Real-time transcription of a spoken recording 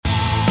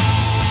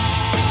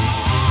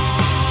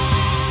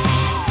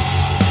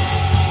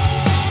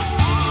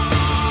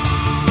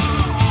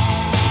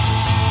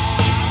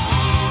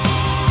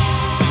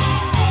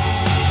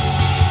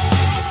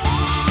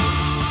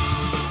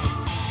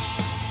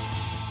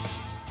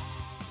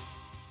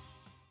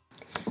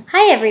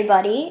Hi,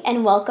 everybody,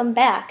 and welcome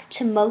back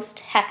to Most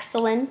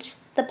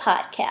Hexcellent, the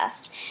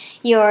podcast,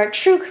 your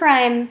true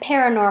crime,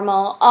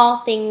 paranormal, all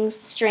things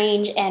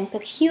strange and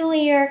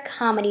peculiar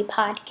comedy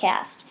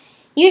podcast,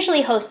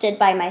 usually hosted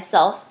by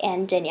myself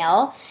and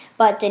Danielle,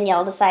 but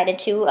Danielle decided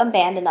to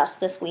abandon us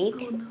this week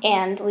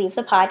and leave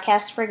the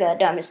podcast for good.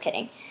 No, I'm just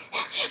kidding.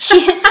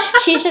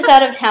 She's just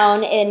out of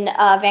town in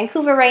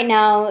Vancouver right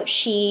now.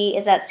 She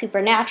is at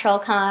Supernatural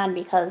Con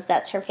because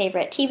that's her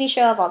favorite TV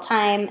show of all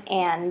time,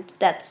 and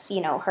that's,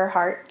 her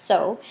heart.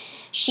 So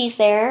she's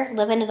there,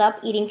 living it up,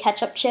 eating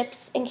ketchup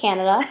chips in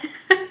Canada.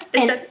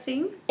 Is that a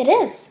thing? It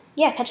is.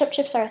 Yeah, ketchup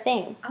chips are a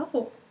thing.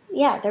 Oh.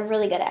 Yeah, they're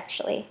really good,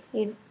 actually.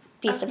 You'd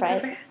be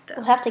surprised. Never had them.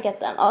 We'll have to get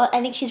them. I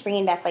think she's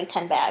bringing back like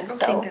 10 bags. Oh,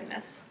 so thank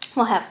goodness.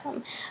 We'll have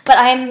some. But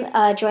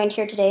I'm joined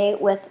here today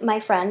with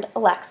my friend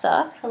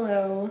Alexa.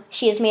 Hello.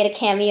 She has made a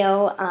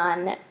cameo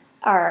on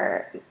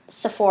our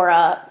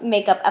Sephora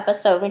makeup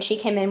episode when she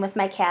came in with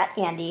my cat,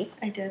 Andy.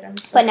 I did. I'm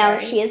so But now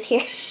sorry. she is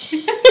here.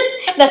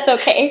 That's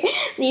okay.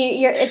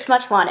 It's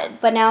much wanted.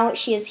 But now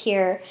she is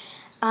here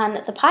on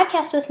the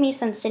podcast with me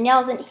since Danielle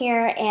isn't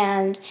here,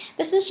 and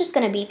this is just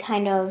going to be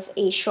kind of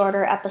a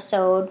shorter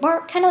episode,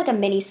 more kind of like a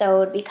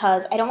mini-sode,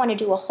 because I don't want to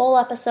do a whole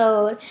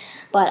episode,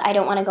 but I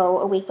don't want to go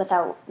a week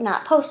without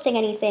not posting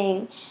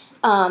anything.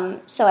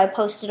 So I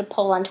posted a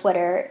poll on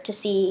Twitter to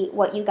see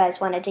what you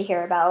guys wanted to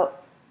hear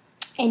about,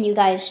 and you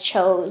guys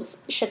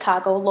chose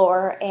Chicago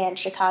lore and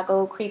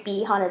Chicago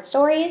creepy haunted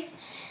stories.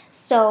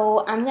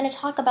 So I'm going to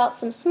talk about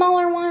some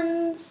smaller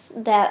ones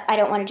that I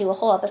don't want to do a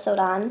whole episode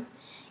on.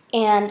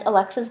 And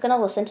Alexa's going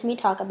to listen to me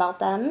talk about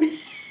them,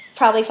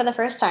 probably for the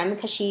first time,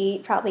 because she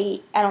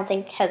probably, I don't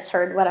think, has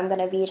heard what I'm going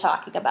to be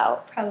talking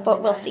about. Probably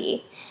but we'll not.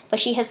 see.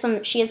 But she has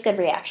good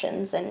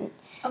reactions, and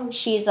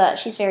she's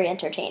very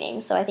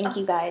entertaining. So I think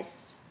you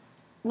guys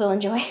will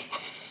enjoy.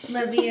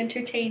 Let me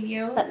entertain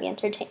you. Let me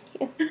entertain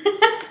you.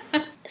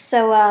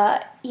 So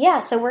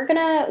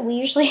we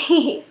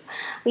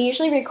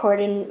usually record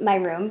in my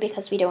room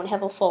because we don't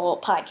have a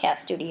full podcast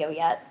studio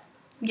yet.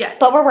 Yeah.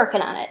 But we're working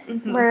on it.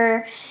 Mm-hmm.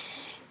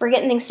 We're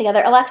getting things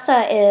together.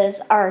 Alexa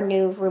is our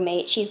new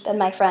roommate. She's been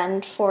my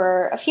friend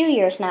for a few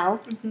years now,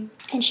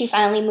 and she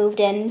finally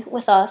moved in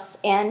with us,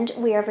 and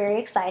we are very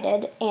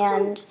excited.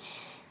 And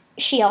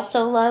she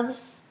also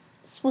loves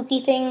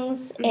spooky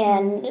things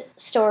and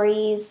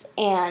stories,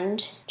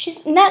 and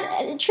she's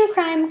not true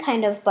crime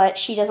kind of, but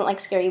she doesn't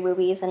like scary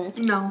movies and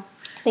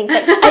things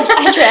like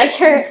I dragged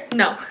her.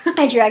 No.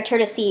 I dragged her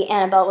to see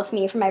Annabelle with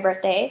me for my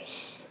birthday,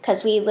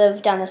 because we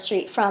live down the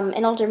street from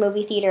an older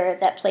movie theater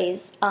that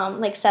plays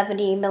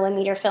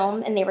 70mm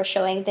film, and they were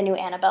showing the new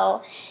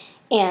Annabelle.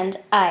 And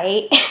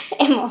I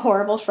am a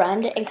horrible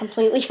friend and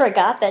completely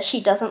forgot that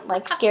she doesn't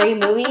like scary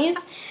movies.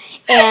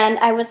 And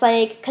I was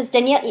like, because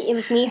Danielle, it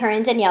was me, her,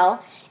 and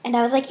Danielle. And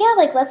I was like, yeah,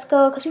 let's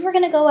go, because we were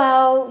going to go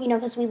out,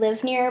 because we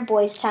live near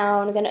Boys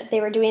Town.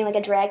 They were doing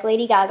a drag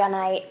Lady Gaga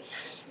night.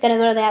 Gonna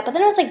go to that, but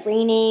then it was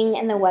raining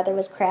and the weather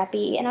was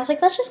crappy, and I was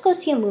like, let's just go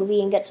see a movie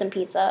and get some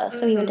pizza.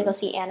 So we went to go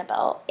see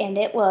Annabelle, and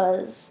it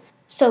was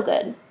so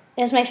good.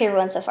 It was my favorite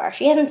one so far.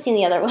 She hasn't seen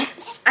the other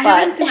ones. I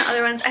haven't seen the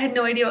other ones. I had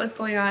no idea what was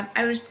going on.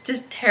 I was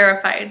just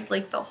terrified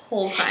the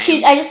whole time.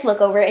 I just look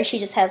over and she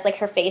just has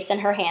her face in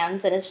her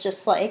hands, and it's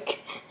just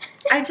like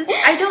I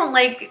don't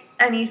like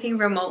anything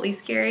remotely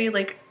scary.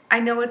 I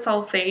know it's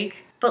all fake,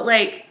 but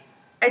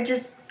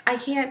I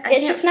can't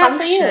it's just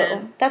not for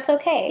you. That's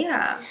okay.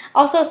 Yeah.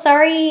 Also,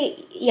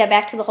 sorry. Yeah,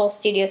 back to the whole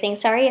studio thing.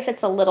 Sorry if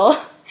it's a little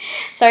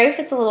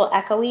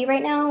echoey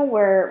right now.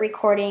 We're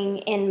recording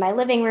in my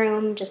living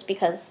room just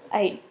because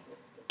I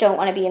don't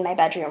want to be in my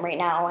bedroom right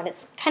now, and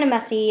it's kind of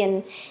messy,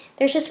 and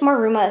there's just more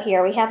room out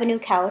here. We have a new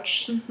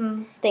couch,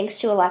 thanks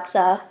to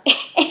Alexa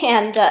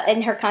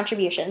and her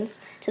contributions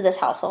to this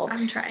household.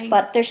 I'm trying.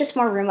 But there's just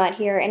more room out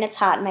here, and it's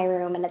hot in my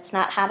room, and it's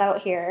not hot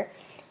out here.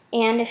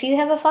 And if you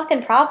have a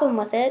fucking problem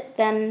with it,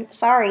 then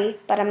sorry,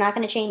 but I'm not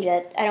going to change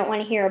it. I don't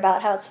want to hear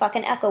about how it's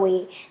fucking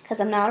echoey, because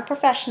I'm not a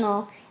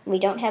professional, and we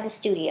don't have a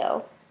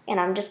studio. And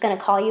I'm just going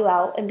to call you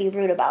out and be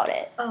rude about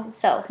it. Oh.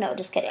 So, no,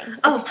 just kidding.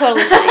 Oh. It's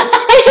totally fine.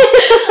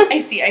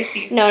 I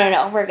see.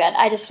 No, we're good.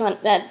 I just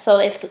want that, so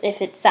if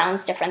it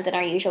sounds different than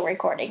our usual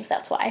recordings,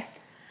 that's why.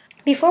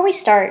 Before we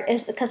start,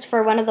 is because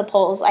for one of the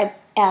polls, I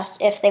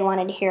asked if they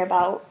wanted to hear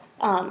about,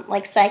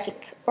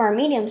 psychic or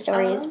medium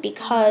stories,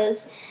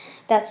 because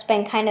that's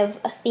been kind of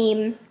a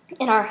theme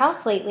in our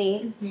house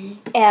lately,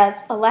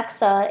 as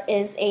Alexa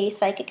is a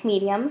psychic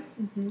medium,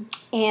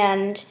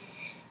 and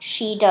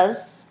she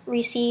does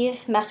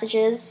receive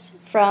messages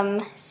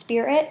from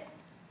spirit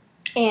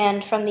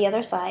and from the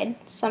other side,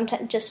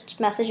 sometimes just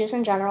messages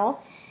in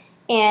general.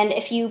 And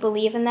if you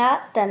believe in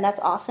that, then that's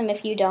awesome.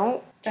 If you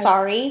don't,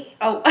 sorry.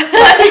 Oh,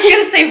 I was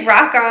going to say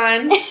rock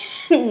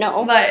on.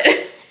 No.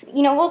 But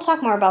we'll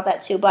talk more about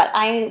that too, but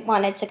I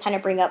wanted to kind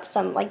of bring up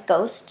some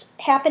ghost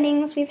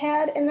happenings we've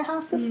had in the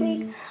house this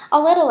week.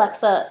 I'll let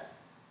Alexa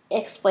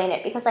explain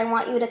it, because I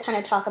want you to kind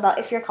of talk about,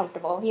 if you're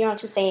comfortable, you don't have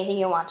to say anything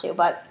you don't want to,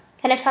 but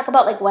kind of talk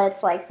about what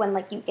it's like when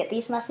you get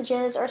these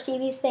messages or see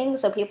these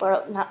things, so people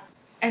are not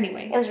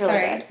Anyway, It was really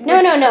sorry. good.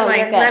 No, Like,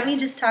 you're good. let me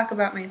just talk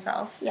about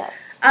myself.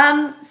 Yes.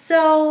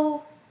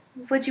 So,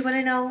 what do you want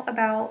to know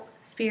about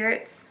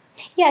spirits?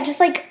 Yeah, just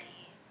like,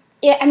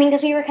 yeah, I mean,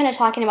 because we were kind of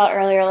talking about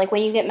earlier, like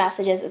when you get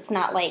messages, it's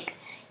not like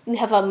you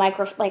have a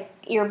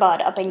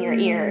earbud up in your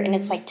ear and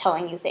it's like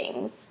telling you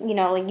things. You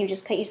know, like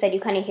you said you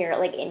kind of hear it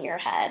like in your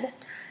head.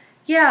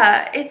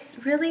 Yeah, it's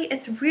really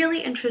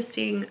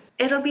interesting.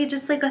 It'll be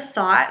just like a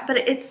thought, but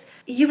it's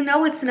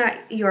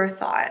not your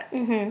thought.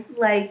 Mm-hmm.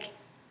 Like,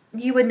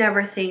 you would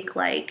never think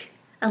like,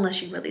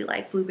 unless you really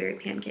like blueberry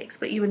pancakes,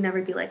 but you would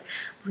never be like,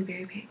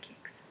 blueberry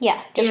pancakes.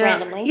 Yeah, just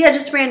randomly. Yeah,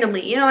 just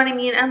randomly. You know what I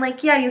mean? And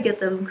like, yeah, you get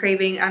them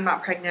craving. I'm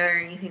not pregnant or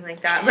anything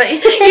like that, but you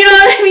know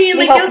what I mean?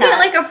 Like,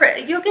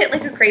 you'll get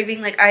like a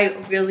craving. Like, I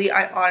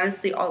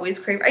honestly always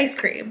crave ice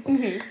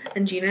cream,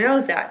 and Gina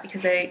knows that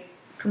because I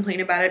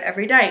complain about it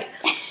every night.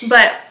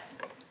 But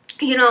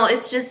you know,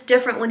 it's just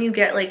different when you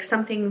get like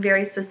something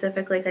very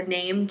specific, like a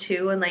name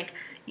too, and like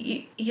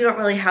you don't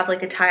really have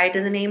like a tie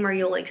to the name, or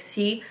you'll like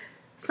see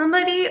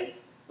somebody,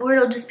 or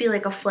it'll just be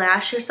like a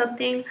flash or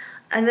something.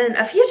 And then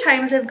a few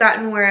times I've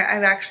gotten where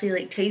I've actually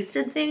like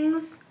tasted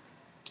things.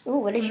 Ooh,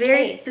 what did you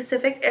very taste?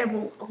 Specific,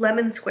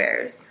 lemon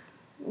squares.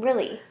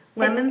 Really?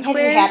 Lemon squares?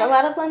 squares. Have you had a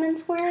lot of lemon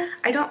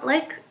squares? I don't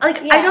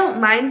I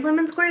don't mind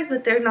lemon squares,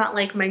 but they're not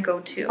like my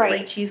go-to,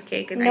 like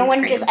cheesecake and ice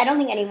cream. I don't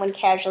think anyone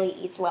casually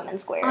eats lemon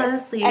squares.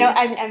 Honestly.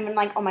 I'm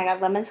like, oh my god,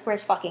 lemon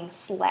squares fucking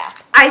slap.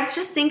 I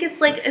just think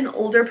it's like an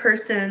older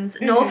person's,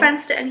 no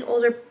offense to any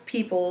older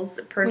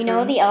persons. We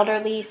know the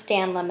elderly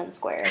stand lemon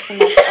squares,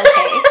 and that's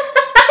okay.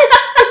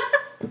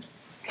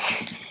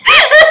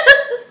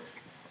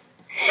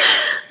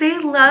 They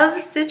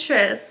love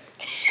citrus.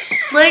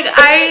 Like,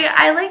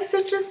 I like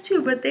citrus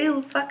too, but they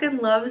fucking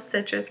love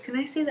citrus. Can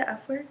I say the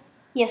F word?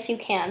 Yes, you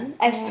can.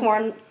 I've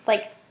sworn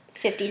like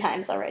 50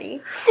 times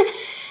already.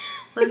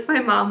 What if my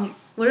mom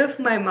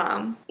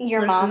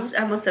Your listens, mom?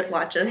 I almost said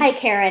watches. Hi,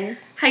 Karen.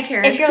 Hi,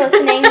 Karen. If you're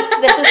listening,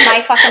 this is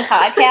my fucking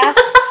podcast.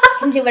 I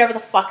can do whatever the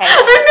fuck I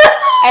want.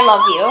 I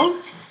love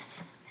you.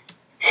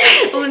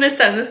 I'm going to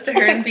send this to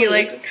her and be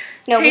like,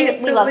 no,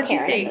 hey, we love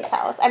Karen in this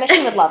house. I bet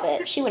she would love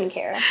it. She wouldn't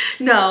care.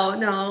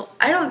 No.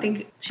 I don't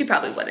think... She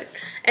probably wouldn't.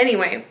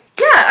 Anyway.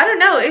 Yeah, I don't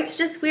know. It's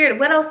just weird.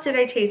 What else did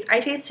I taste?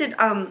 I tasted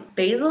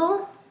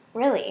basil.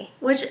 Really?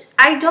 Which,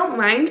 I don't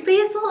mind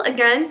basil,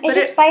 again. It's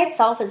just by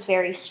itself is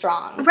very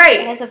strong. Right.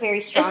 It has a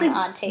very strong,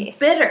 odd taste.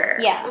 Bitter.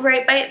 Yeah.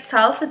 Right, by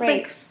itself, it's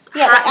like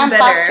like on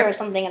bitter. pasta or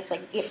something, it's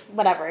like,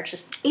 whatever, it's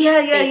just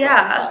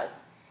Yeah.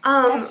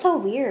 That's so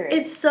weird.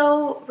 It's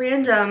so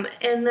random.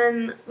 And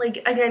then, like,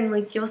 again,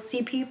 like, you'll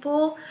see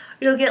people,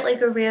 you'll get,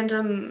 like, a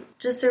random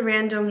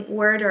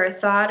word or a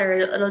thought, or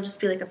it'll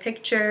just be, like, a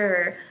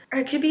picture, or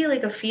it could be,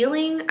 like, a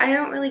feeling. I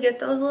don't really get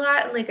those a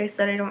lot. And like I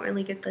said, I don't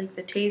really get, like,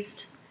 the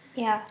taste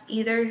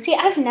either. See,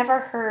 I've never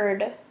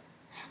heard,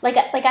 like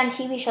on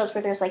TV shows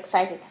where there's, like,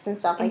 psychics and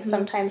stuff, like,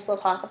 sometimes they'll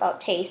talk about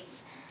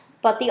tastes.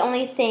 But the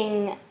only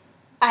thing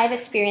I've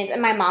experienced,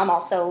 and my mom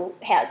also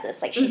has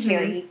this, like, she's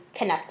very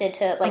connected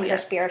to, like, her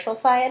spiritual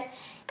side.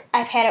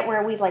 I've had it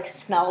where we've, like,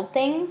 smelled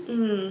things.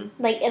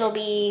 Like, it'll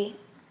be,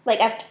 like,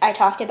 I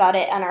talked about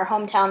it on our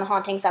Hometown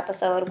Hauntings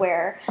episode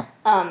where,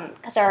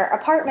 because our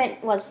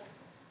apartment was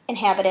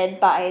inhabited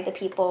by the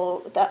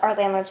people, our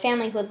landlord's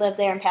family who had lived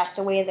there and passed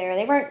away there.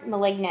 They weren't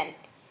malignant,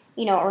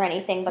 or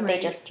anything, but they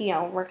just,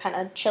 were kind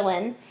of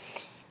chilling.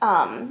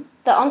 The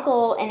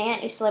uncle and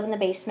aunt used to live in the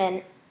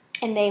basement,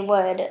 and they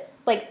would,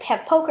 like,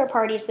 have poker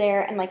parties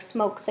there and, like,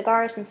 smoke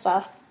cigars and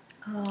stuff.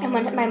 And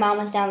when my mom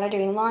was down there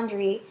doing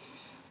laundry,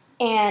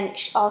 and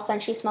all of a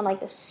sudden she smelled,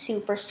 like, this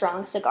super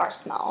strong cigar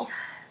smell. Yes.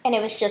 And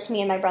it was just me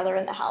and my brother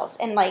in the house.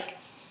 And, like,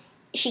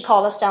 she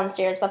called us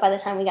downstairs, but by the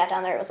time we got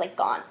down there, it was, like,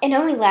 gone. And it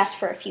only lasts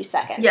for a few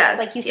seconds. Yes,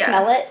 like, you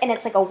smell it, and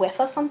it's, like, a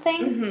whiff of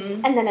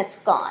something, and then it's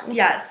gone.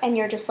 Yes. And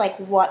you're just like,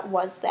 what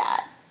was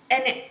that?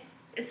 And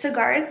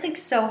cigar, it's, like,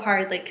 so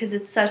hard, like, because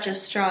it's such a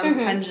strong,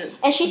 pungent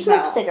And she smell.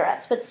 smokes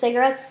cigarettes, but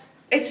cigarettes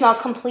smell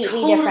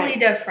completely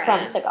different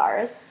from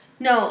cigars.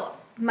 No,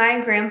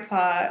 my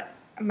grandpa,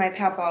 my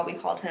papa, we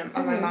called him,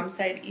 on my mom's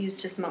side,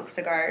 used to smoke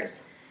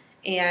cigars.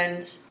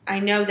 And I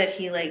know that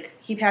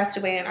he passed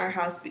away in our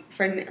house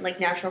for, like,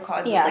 natural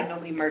causes, like,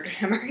 nobody murdered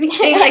him or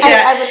anything like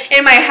that,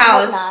 in my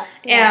house,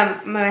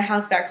 and my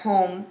house back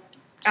home.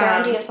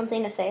 Sharon, do you have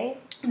something to say?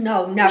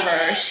 No,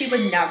 never. She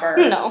would never.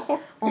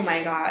 No. Oh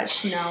my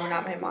gosh, no,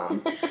 not my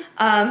mom.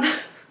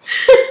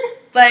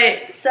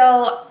 But,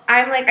 so,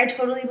 I'm like, I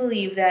totally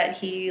believe that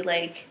he,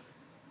 like,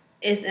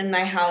 is in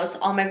my house.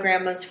 All my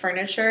grandma's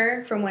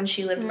furniture from when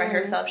she lived by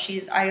herself.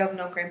 I have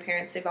no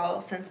grandparents. They've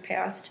all since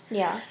passed.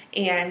 Yeah.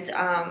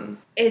 And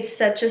it's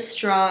such a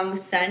strong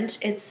scent.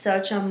 It's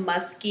such a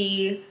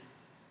musky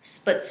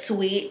but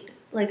sweet,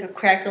 like a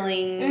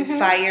crackling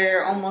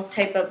fire almost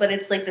type of, but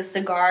it's like the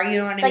cigar, you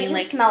know what I mean? You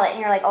smell it and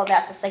you're like, oh,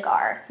 that's a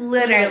cigar.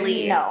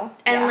 Literally. No.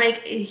 And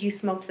like, he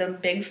smoked them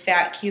big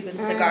fat Cuban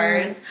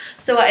cigars.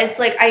 So it's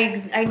like,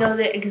 I know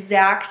the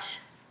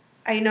exact...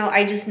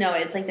 I just know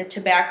it. It's like the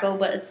tobacco,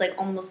 but it's like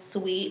almost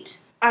sweet.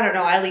 I don't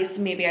know, at least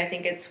maybe I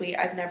think it's sweet.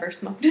 I've never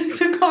smoked a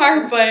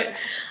cigar, but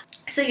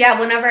So yeah,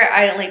 whenever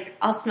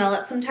I'll smell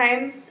it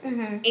sometimes,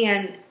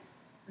 and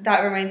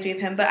that reminds me of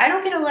him. But I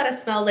don't get a lot of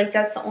smell. Like,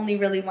 that's the only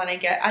really one I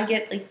get.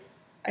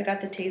 I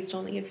got the taste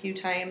only a few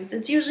times.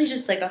 It's usually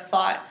just like a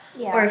thought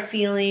or a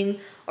feeling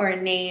or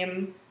a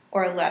name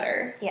or a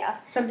letter. Yeah.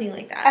 Something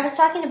like that. I was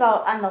talking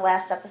about on the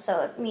last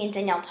episode, me and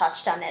Danielle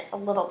touched on it a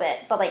little bit,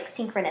 but like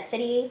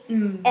synchronicity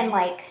and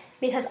like,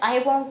 because I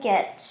won't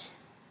get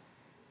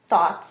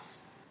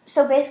thoughts.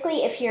 So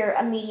basically, if you're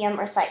a medium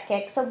or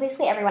psychic, so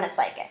basically everyone is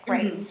psychic,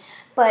 right?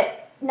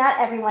 But not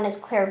everyone is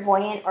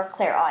clairvoyant or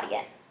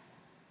clairaudient,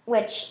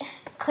 which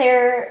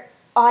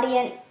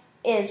clairaudient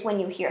is when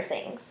you hear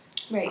things.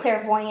 Right.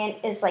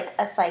 Clairvoyant is like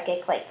a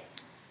psychic, like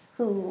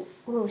who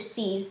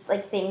sees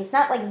like things,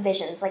 not like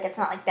visions, like it's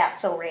not like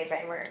That's So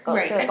Raven where it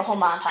goes through like a whole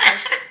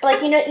montage,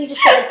 but like you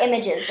just get like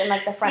images in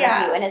like the front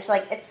of you, and it's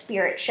like it's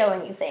spirit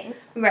showing you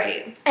things.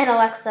 Right. And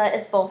Alexa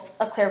is both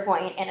a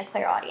clairvoyant and a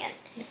clairaudient.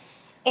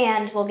 Yes.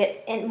 And we'll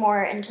get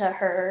more into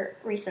her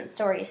recent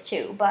stories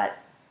too, but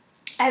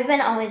I've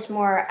been always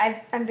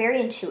I'm very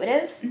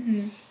intuitive.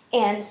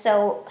 And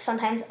so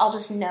sometimes I'll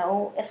just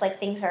know if, like,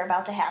 things are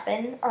about to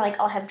happen, or, like,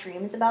 I'll have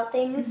dreams about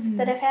things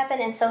that have happened,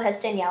 and so has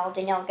Danielle.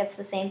 Danielle gets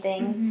the same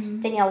thing.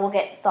 Danielle will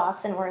get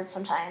thoughts and words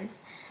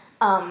sometimes.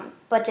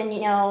 But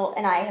Danielle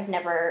and I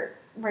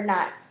we're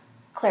not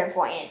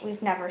clairvoyant.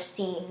 We've never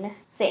seen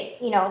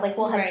things, like,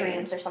 we'll have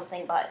dreams or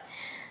something, but,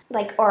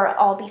 like, or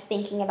I'll be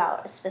thinking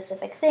about a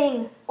specific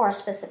thing or a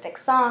specific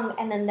song,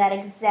 and then that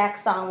exact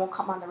song will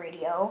come on the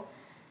radio.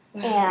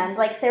 And,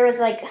 like, there was,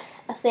 like,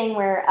 a thing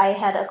where I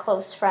had a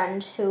close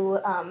friend who,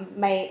 two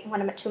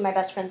of my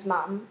best friend's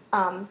mom,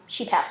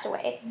 she passed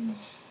away.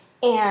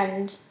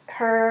 And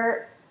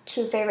her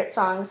two favorite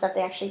songs that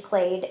they actually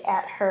played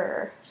at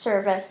her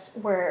service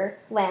were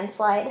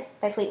Landslide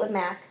by Fleetwood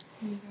Mac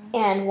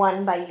and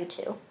One by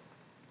U2.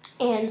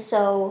 And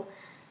so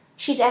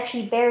she's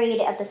actually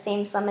buried at the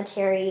same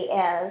cemetery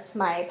as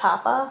my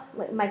papa,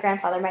 my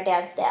grandfather, my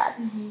dad's dad.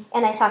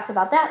 And I talked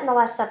about that in the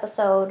last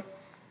episode,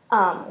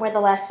 where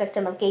the last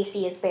victim of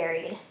Gacy is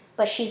buried.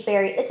 But she's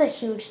buried, it's a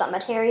huge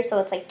cemetery, so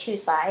it's like two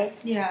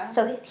sides. Yeah.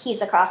 So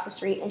he's across the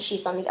street and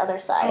she's on the other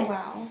side. Oh,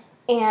 wow.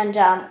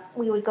 And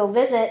we would go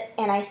visit,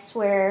 and I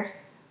swear,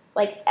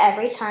 like,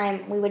 every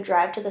time we would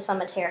drive to the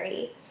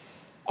cemetery,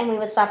 and we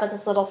would stop at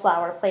this little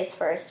flower place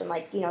first and,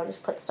 like,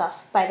 just put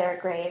stuff by their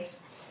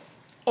graves.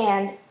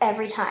 And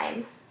every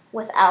time,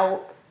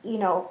 without,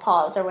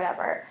 pause or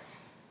whatever,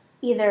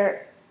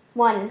 either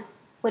One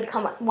by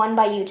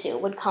U2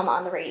 would come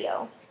on the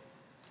radio.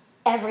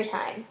 Every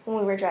time when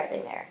we were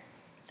driving there.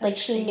 Like,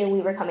 she knew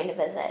we were coming to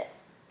visit.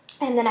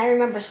 And then I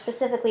remember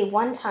specifically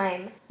one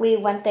time we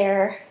went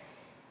there,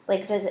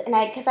 like, visit. And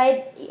I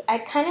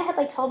kind of had,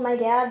 like, told my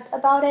dad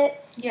about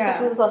it. Yeah.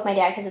 Because we would go with my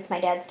dad because it's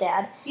my dad's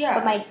dad.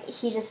 Yeah. But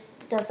he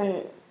just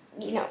doesn't,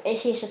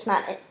 he's just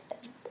not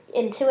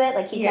into it.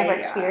 Like, he's never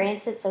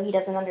experienced it, so he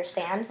doesn't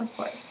understand. Of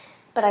course.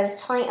 But I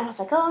was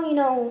like,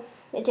 oh,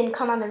 it didn't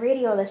come on the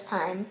radio this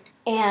time.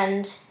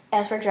 And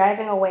as we're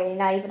driving away,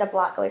 not even a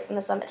block away from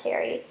the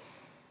cemetery,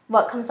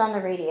 what comes on the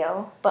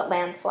radio but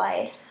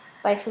Landslide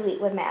by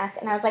Fleetwood Mac?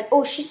 And I was like,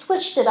 oh, she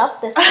switched it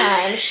up this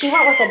time. She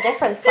went with a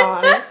different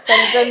song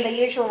than the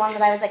usual one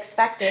that I was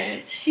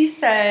expecting. She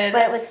said...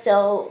 But it was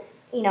still,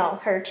 one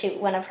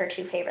of her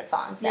two favorite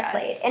songs that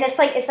played. And it's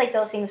like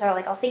those things are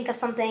like, I'll think of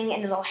something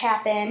and it'll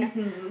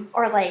happen.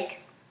 Or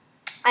like,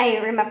 I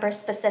remember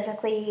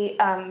specifically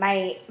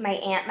my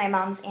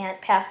mom's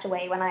aunt passed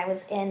away when I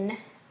was in,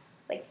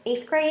 like,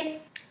 8th grade.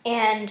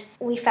 And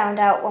we found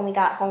out when we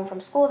got home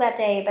from school that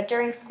day, but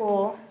during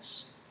school,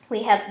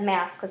 we had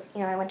Mass, because,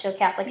 I went to a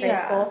Catholic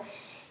grade school,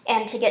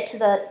 and to get to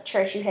the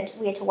church, we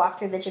had to walk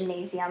through the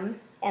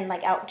gymnasium and,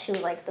 like, out to,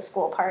 like, the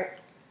school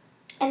part.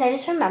 And I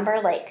just remember,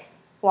 like,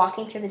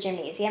 walking through the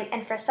gymnasium,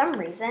 and for some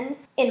reason,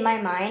 in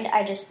my mind,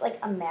 I just,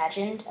 like,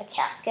 imagined a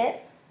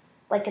casket,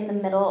 like, in the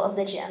middle of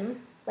the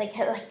gym, like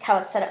how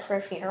it's set up for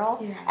a funeral.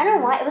 Yeah. I don't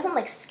know why. It wasn't,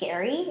 like,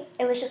 scary.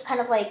 It was just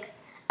kind of, like,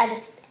 I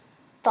just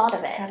thought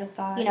of it,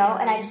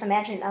 and I just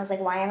imagined, I was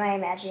like, why am I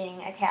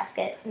imagining a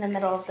casket in the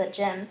middle of the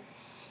gym?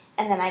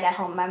 And then I got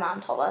home, my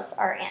mom told us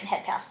our aunt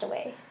had passed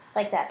away,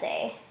 like, that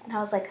day. And I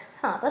was like,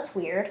 that's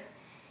weird.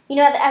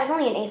 I was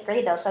only in 8th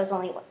grade, though, so I was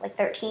only, like,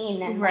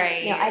 13, and,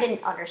 like, I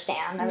didn't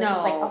understand. I was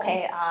just like,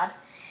 okay, odd.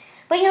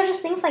 But,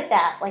 just things like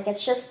that. Like,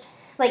 it's just,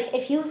 like,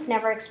 if you've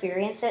never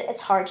experienced it,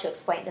 it's hard to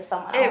explain to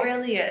someone else. It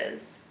really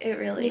is.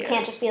 You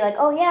can't just be like,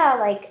 oh, yeah,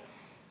 like,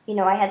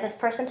 I had this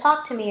person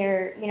talk to me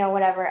or,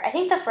 whatever. I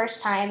think the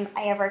first time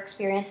I ever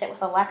experienced it with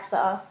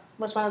Alexa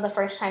was one of the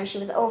first times she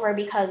was over,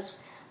 because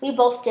we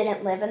both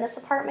didn't live in this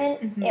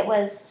apartment. It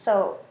was,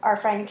 so our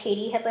friend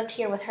Katie had lived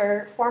here with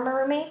her former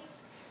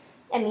roommates,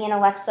 and me and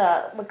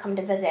Alexa would come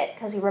to visit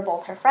because we were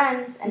both her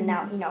friends, and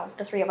now,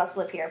 the three of us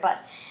live here. But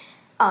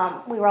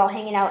we were all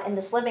hanging out in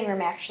this living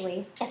room,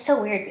 actually. It's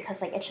so weird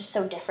because, like, it's just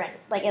so different.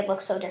 Like, it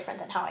looks so different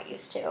than how I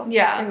used to.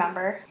 Yeah.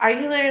 Remember? I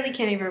literally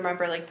can't even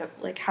remember,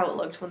 like, how it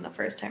looked when the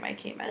first time I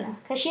came in.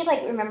 Because she,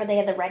 like, remember they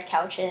had the red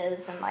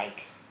couches and,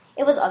 like,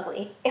 it was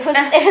ugly. It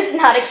was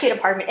not a cute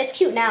apartment. It's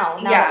cute now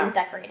that we've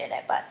decorated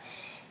it, but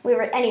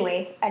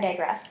Anyway, I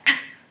digress.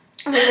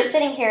 We were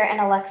sitting here, and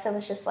Alexa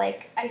was just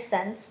like, I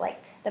sense,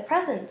 like, the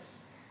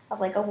presence of,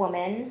 like, a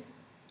woman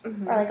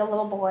or, like, a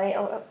little boy,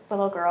 a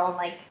little girl, and,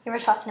 like, you were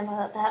talking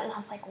about that, and I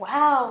was like,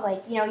 wow,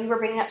 like, you know, you were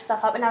bringing up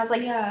stuff up, and I was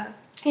like, you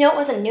know, it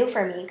wasn't new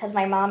for me, because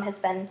my mom has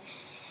been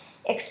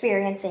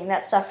experiencing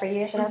that stuff for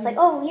years, and I was like,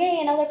 oh, yay,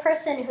 another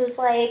person who's,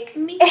 like,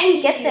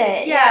 gets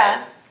it.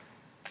 Yes.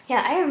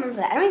 Yeah, I remember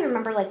that. I don't even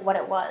remember, like, what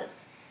it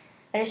was.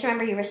 I just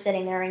remember you were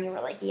sitting there, and you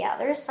were like, yeah,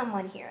 there's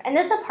someone here. And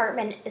this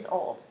apartment is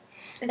old.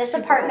 This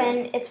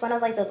apartment, it's one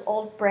of, like, those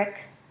old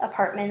brick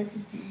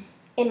apartments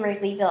in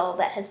Wrigleyville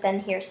that has been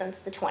here since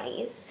the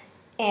 20s.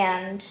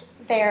 And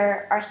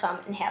there are some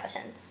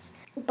inhabitants.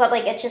 But,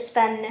 like, it's just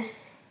been,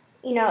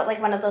 you know,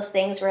 like, one of those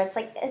things where it's,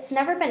 like, it's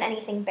never been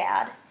anything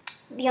bad.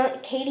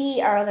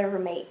 Katie, our other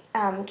roommate,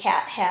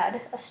 Kat,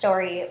 had a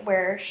story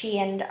where she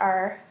and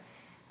our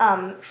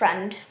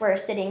friend were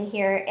sitting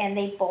here, and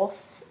they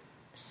both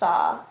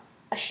saw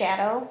a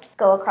shadow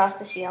go across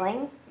the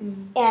ceiling.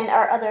 And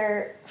our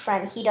other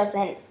friend, he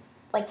doesn't,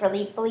 like,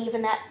 really believe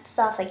in that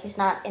stuff. Like, he's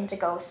not into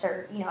ghosts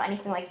or, you know,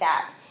 anything like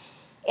that.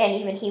 And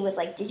even he was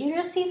like, did you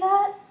just see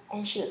that?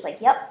 And she was like,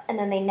 yep. And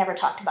then they never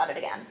talked about it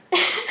again.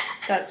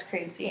 That's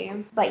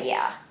crazy. But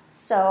yeah,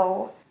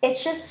 so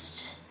it's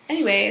just...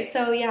 Anyway,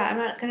 so yeah, I'm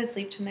not going to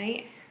sleep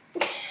tonight.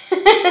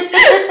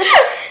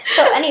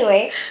 So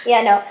anyway,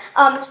 yeah, no.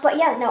 But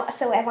yeah, no,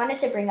 so I wanted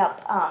to bring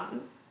up,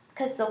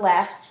 because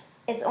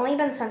it's only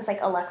been since, like,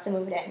 Alexa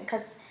moved in,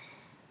 because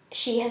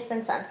she has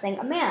been sensing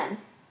a man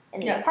in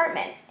the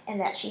apartment,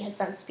 and that she has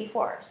sensed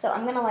before. So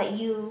I'm going to let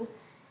you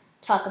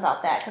talk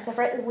about that, because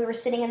we were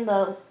sitting in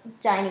the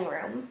dining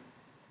room,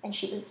 and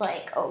she was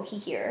like, oh, he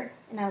here.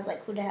 And I was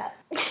like, who dat?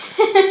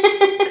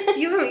 So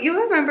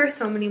you remember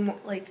so many more,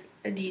 like,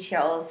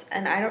 details,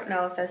 and I don't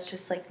know if that's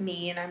just, like,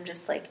 me, and I'm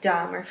just, like,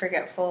 dumb or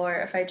forgetful, or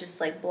if I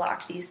just, like,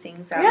 block these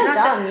things out. You're not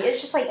dumb.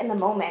 It's just, like, in the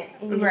moment,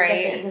 and you just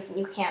get things, and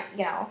you can't,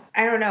 you know.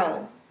 I don't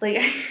know.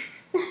 Like,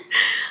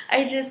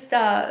 I just,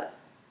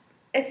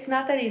 it's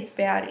not that it's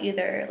bad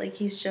either. Like,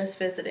 he's just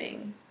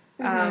visiting.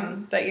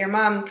 But your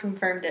mom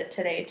confirmed it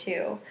today,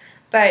 too.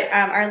 But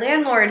our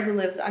landlord, who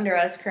lives under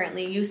us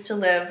currently, used to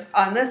live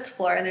on this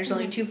floor, and there's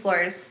only 2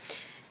 floors.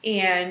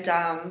 And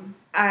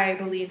I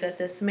believe that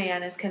this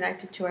man is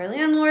connected to our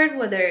landlord,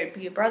 whether it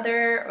be a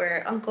brother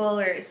or uncle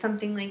or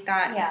something like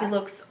that. Yeah. He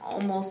looks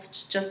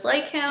almost just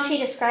like him. She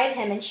described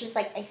him, and she was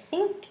like, I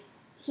think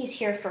he's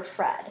here for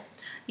Fred.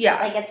 Yeah.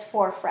 Like, it's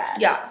for Fred.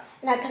 Yeah.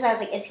 Because I was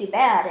like, is he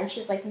bad? And she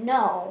was like,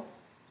 no.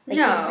 Like,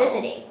 he's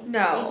visiting. No.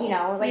 Like, you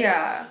know, like,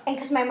 yeah. And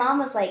because my mom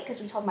was like,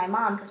 because we told my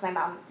mom, because my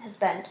mom has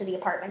been to the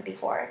apartment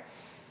before,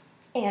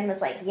 and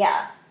was like,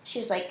 yeah. She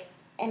was like,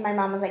 and my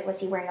mom was like, was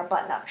he wearing a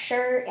button-up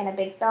shirt and a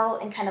big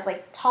belt and kind of,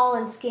 like, tall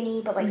and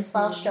skinny, but, like,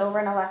 slouched over?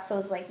 And Alexa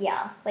was like,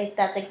 yeah. Like,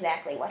 that's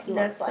exactly what he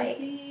looks like. That's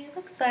what he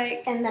looks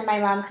like. And then my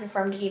mom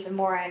confirmed it even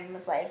more and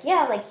was like,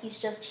 yeah, like,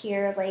 he's just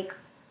here, like,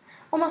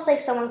 almost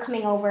like someone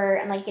coming over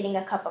and, like, getting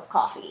a cup of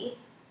coffee.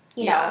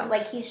 You know?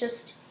 Like,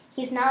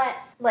 he's not,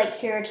 like,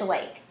 here to,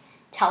 like,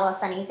 tell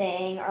us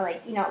anything or,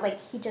 like, you know, like,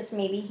 he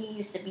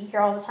used to be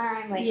here all the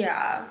time. Like,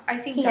 yeah, I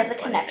think he has a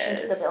connection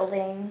to the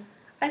building.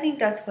 I think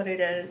that's what it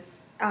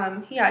is.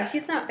 Yeah,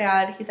 he's not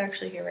bad. He's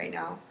actually here right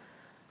now.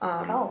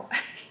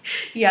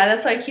 Yeah,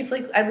 that's why I keep,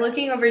 like, I'm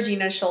looking over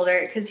Gina's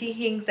shoulder because he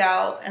hangs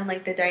out in,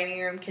 like, the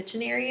dining room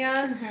kitchen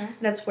area.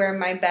 That's where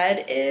my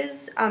bed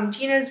is.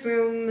 Gina's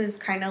room is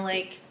kind of,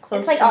 like,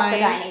 close to mine. It's, like, off the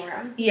dining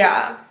room.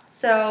 Yeah.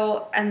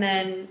 So, and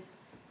then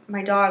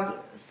my dog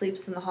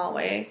sleeps in the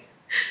hallway.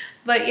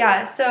 But,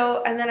 yeah,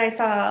 so, and then I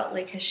saw,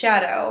 like, his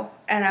shadow,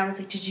 and I was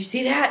like, did you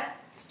see that?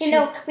 You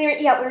know, we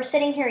were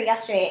sitting here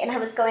yesterday, and I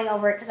was going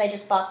over it because I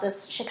just bought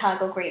this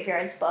Chicago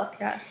Graveyards book.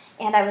 Yes.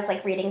 And I was,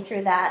 like, reading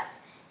through that.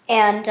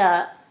 And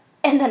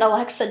then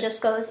Alexa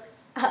just goes,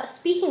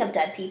 speaking of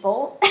dead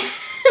people,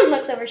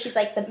 looks over, she's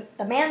like,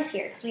 the man's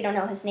here, because we don't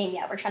know his name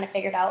yet. We're trying to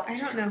figure it out. I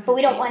don't know. But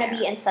we don't want to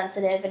be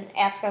insensitive and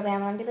ask our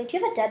landlord and be like, do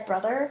you have a dead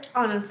brother?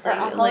 Honestly. Or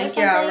uncle like, or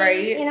something? Yeah,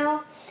 right. You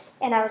know?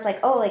 And I was like,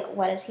 oh, like,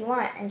 what does he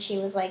want? And she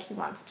was like, he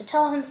wants to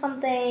tell him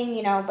something,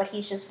 you know, but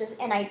he's just,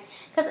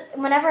 because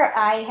whenever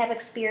I have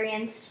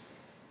experienced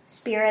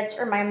spirits,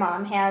 or my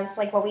mom has,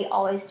 like, what we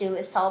always do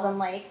is tell them,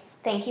 like,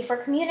 thank you for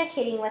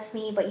communicating with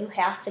me, but you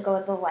have to go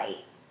to the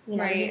light. You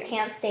know, you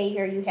can't stay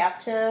here. You have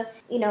to,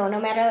 you know,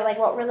 no matter, like,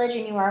 what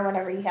religion you are,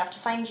 whatever, you have to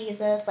find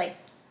Jesus, like,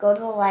 go to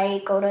the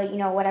light, go to, you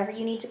know, whatever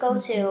you need to go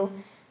to,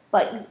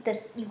 but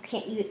this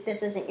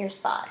isn't your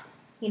spot.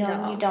 You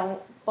know, you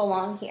don't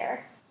belong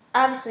here.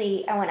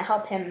 Obviously, I want to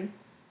help him,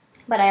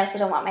 but I also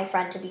don't want my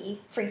friend to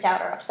be freaked out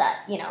or upset,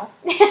 you know,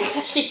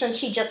 especially since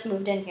she just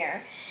moved in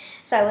here.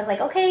 So I was like,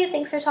 okay,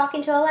 thanks for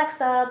talking to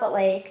Alexa, but,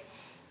 like,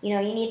 you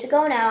know, you need to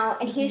go now.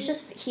 And he's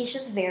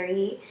just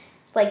very,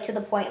 like, to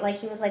the point, like,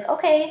 he was like,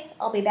 okay,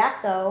 I'll be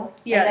back, though.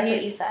 Yeah, like, that's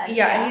what you said.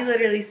 Yeah, he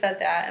literally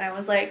said that, and I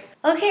was like,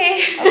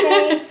 okay.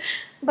 Okay.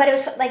 But it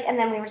was, like, and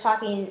then we were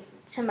talking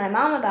to my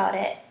mom about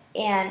it,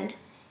 and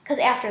because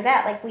after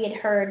that, like, we had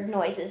heard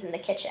noises in the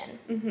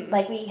kitchen.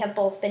 Like, we have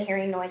both been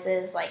hearing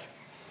noises, like,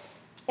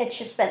 it's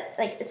just been,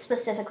 like, it's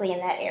specifically in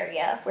that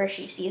area where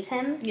she sees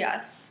him.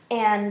 Yes.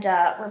 And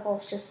we're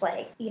both just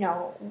like,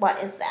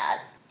 what is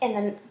that? And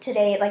then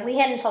today, like, we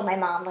hadn't told my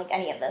mom, like,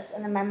 any of this.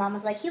 And then my mom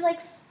was like, he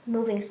likes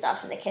moving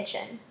stuff in the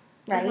kitchen,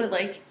 right? We're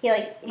like,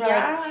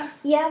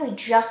 yeah, we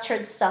just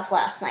heard stuff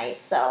last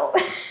night, so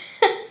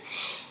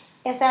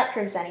if that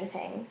proves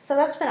anything. So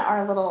that's been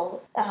our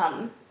little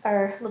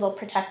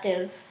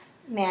protective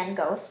man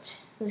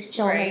ghost who's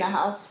chilling in the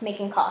house,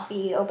 making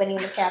coffee, opening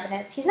the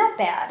cabinets. He's not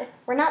bad.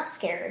 We're not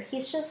scared.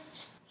 He's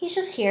just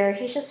here.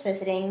 He's just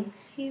visiting.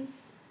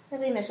 He's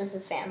really misses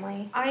his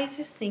family. I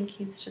just think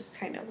he's just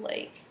kind of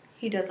like,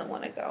 he doesn't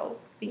want to go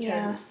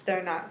because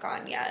they're not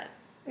gone yet.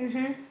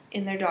 Mm-hmm.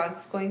 And their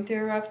dog's going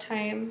through a rough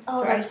time.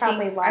 Oh, so that's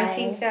probably why. I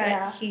think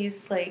that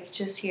he's, like,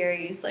 just here.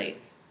 He's,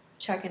 like,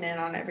 checking in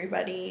on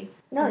everybody.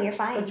 No, you're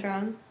fine. What's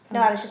wrong? No,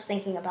 I was just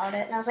thinking about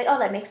it. And I was like, oh,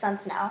 that makes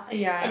sense now.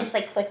 Yeah. It just,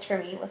 like, clicked for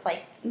me with,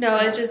 like... No,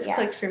 it just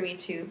clicked for me,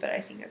 too. But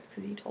I think that's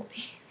because you told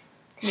me.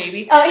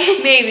 Maybe. Oh,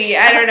 maybe.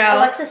 I don't know.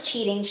 Alexa's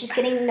cheating. She's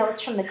getting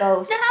notes from the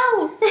ghost.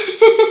 No!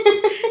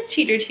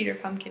 Cheater,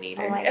 pumpkin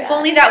eater. Oh my if God.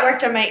 only that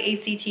worked on my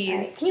ACTs.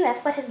 Right. Can you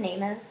ask what his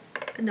name is?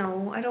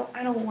 No, I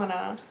don't want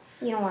to.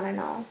 You don't want to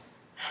know.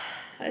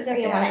 Is that or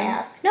you don't want to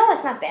ask. No,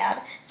 it's not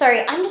bad.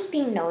 Sorry, I'm just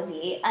being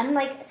nosy. I'm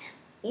like,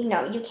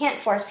 you can't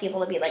force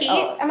people to be like, Pete?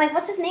 oh. I'm like,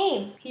 what's his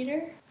name?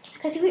 Peter?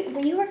 Because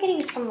you were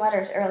getting some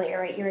letters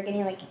earlier, right? You were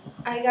getting like...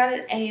 I got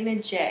an A and a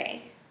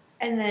J.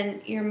 And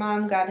then your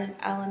mom got an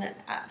L and an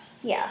F.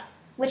 Yeah.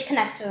 Which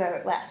connects to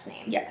her last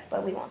name. Yes.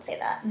 But we won't say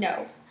that.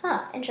 No.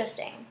 Huh,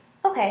 interesting.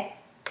 Okay.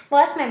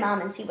 Well, ask my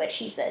mom and see what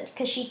she said.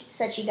 Because she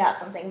said she got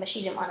something, but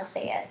she didn't want to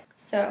say it.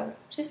 So,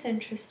 just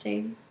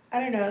interesting. I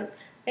don't know.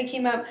 It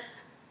came up...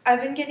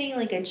 I've been getting,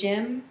 like, a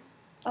gym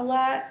a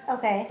lot.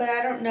 Okay. But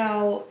I don't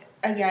know.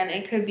 Again,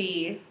 it could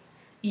be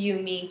you,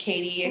 me,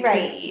 Katie. It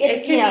right. Could be, it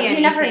could be anything.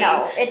 You never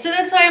know. So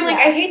that's why I'm like,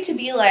 I hate to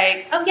be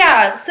like, oh,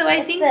 yeah, so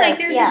I think, like,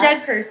 there's a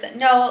dead person.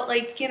 No,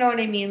 like, you know what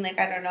I mean? Like,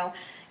 I don't know.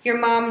 Your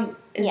mom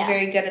is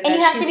very good at that. And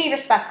you have to be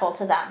respectful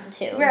to them,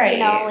 too. Right.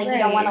 You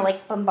don't want to,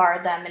 like,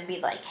 bombard them and be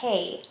like,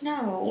 hey.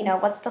 No.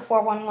 What's the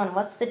 411?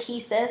 What's the T,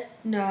 sis?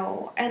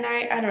 No. And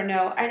I don't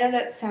know. I know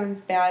that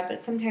sounds bad,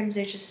 but sometimes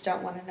they just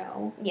don't want to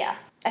know. Yeah.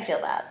 I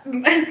feel that.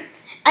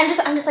 I'm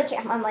just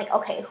like, I'm like,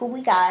 okay, who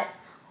we got?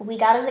 Who we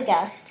got as a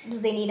guest? Do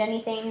they need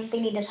anything?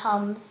 They need a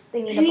Tums.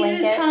 They need a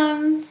blanket. Need a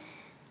Tums.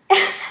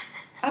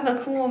 I'm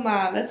a cool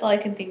mom. That's all I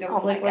can think of.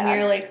 Oh like when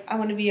you're like, I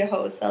want to be a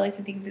host. All I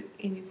can think of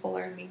Amy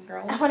Poehler and Mean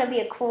Girls. I want to be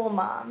a cool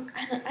mom.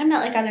 I'm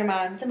not like other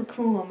moms. I'm a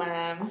cool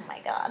mom. Oh my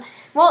god.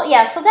 Well,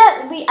 yeah. So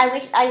that I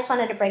just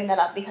wanted to bring that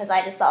up because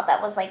I just thought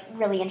that was like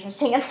really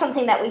interesting and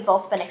something that we've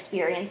both been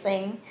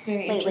experiencing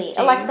lately.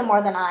 Alexa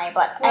more than I,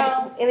 but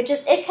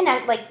it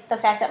connect like the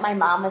fact that my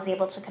mom was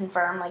able to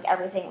confirm like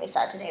everything we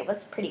said today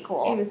was pretty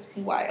cool. It was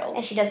wild.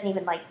 And she doesn't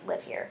even like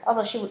live here,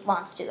 although she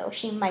wants to though.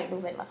 She might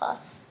move in with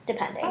us,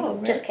 depending. Oh,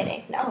 really? Just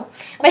kidding. No.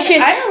 But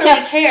I don't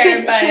really care.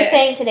 She was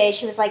saying today,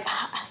 she was like,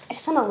 I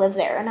just want to live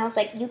there. And I was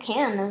like, you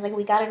can. And I was like,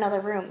 we got another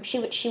room. She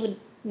would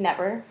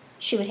never.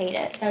 She would hate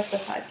it. That's the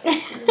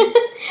podcast.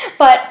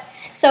 But,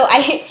 so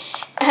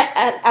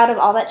out of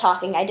all that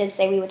talking, I did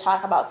say we would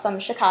talk about some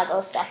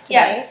Chicago stuff today.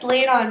 Yes,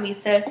 lay it on me,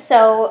 sis.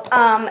 So,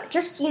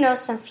 just,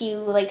 some few,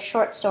 like,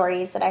 short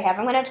stories that I have.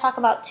 I'm going to talk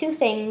about two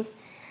things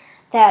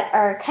that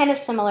are kind of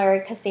similar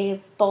because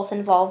they both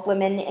involve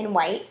women in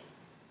white.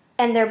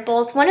 And they're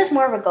both, one is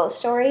more of a ghost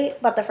story,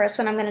 but the first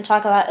one I'm going to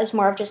talk about is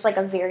more of just like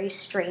a very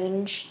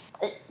strange,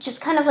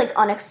 just kind of like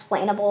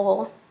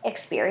unexplainable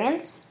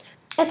experience.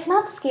 It's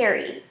not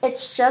scary.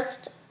 It's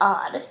just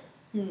odd.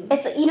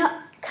 It's,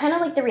 kind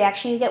of like the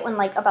reaction you get when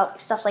like about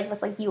stuff like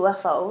with like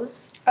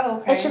UFOs.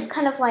 Oh, okay. It's just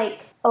kind of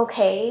like,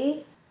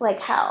 okay,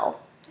 like how?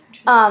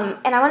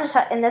 And I want to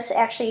talk, and this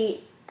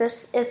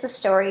is the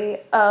story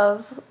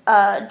of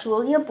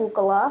Julia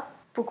Buccola.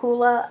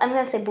 I'm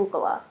going to say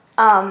Buccola.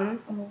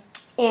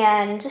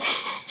 And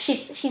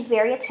she's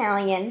very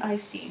Italian. I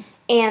see.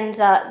 And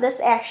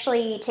this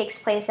actually takes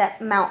place at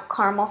Mount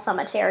Carmel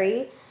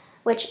Cemetery,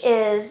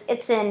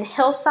 it's in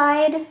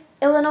Hillside,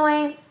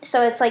 Illinois.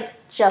 So it's like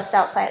just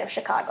outside of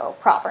Chicago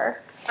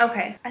proper.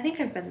 Okay, I think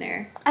I've been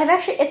there. I've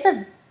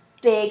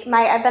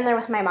been there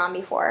with my mom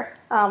before.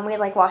 We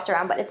like walked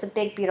around, but it's a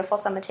big, beautiful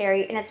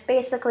cemetery, and it's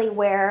basically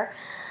where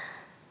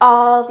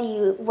all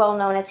the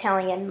well-known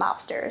Italian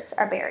mobsters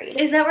are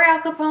buried. Is that where Al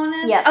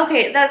Capone is? Yes.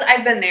 Okay,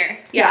 I've been there.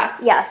 Yeah.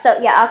 Yeah,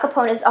 so Al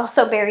Capone is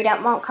also buried at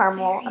Mount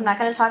Carmel. I'm not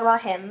going to talk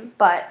about him,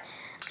 but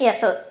yeah,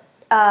 so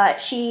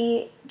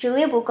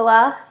Julia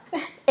Buccola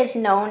is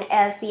known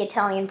as the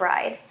Italian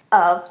bride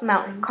of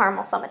Mount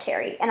Carmel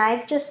Cemetery, and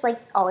I've just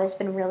like always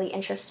been really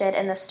interested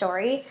in this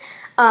story.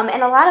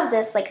 And a lot of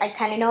this, like I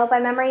kind of know it by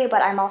memory,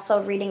 but I'm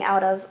also reading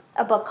out of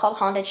a book called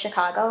Haunted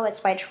Chicago. It's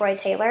by Troy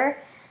Taylor.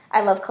 I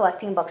love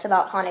collecting books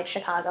about haunted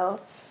Chicago,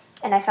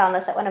 and I found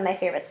this at one of my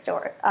favorite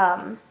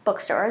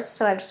bookstores,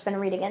 so I've just been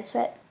reading into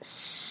it.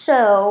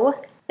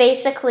 So,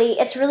 basically,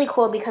 it's really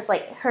cool because,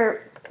 like,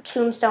 her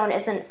tombstone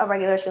isn't a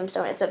regular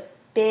tombstone. It's a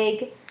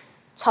big,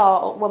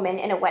 tall woman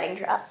in a wedding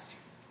dress.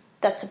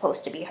 that's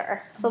supposed to be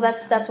her. So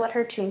that's what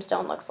her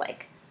tombstone looks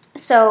like.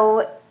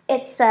 So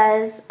it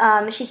says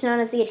she's known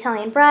as the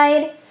Italian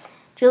Bride.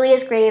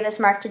 Giulia's grave is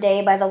marked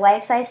today by the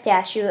life-size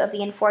statue of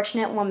the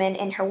unfortunate woman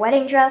in her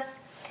wedding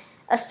dress,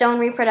 a stone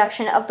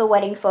reproduction of the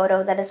wedding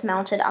photo that is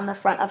mounted on the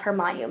front of her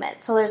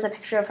monument. So there's a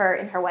picture of her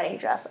in her wedding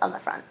dress on the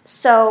front.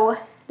 So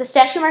the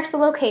statue marks the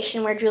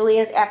location where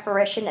Giulia's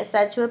apparition is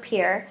said to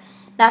appear.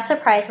 Not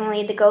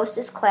surprisingly, the ghost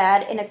is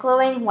clad in a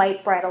glowing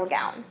white bridal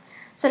gown.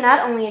 So not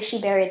only is she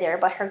buried there,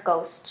 but her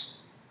ghost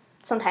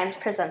sometimes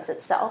presents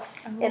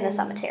itself in the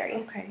cemetery.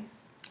 Okay.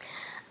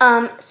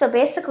 So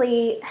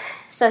basically,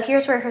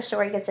 here's where her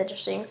story gets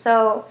interesting.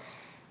 So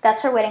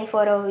that's her wedding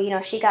photo. You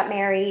know, she got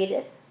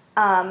married,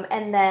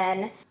 and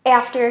then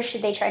after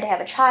they tried to have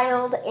a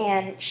child,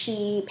 and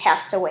she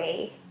passed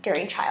away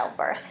during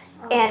childbirth.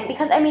 And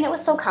because, I mean, it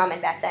was so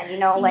common back then, you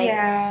know, like,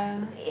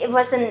 it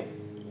wasn't,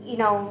 you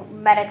know,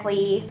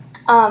 medically,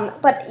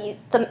 but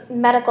the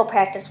medical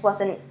practice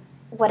wasn't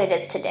what it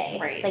is today.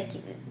 Right. Like,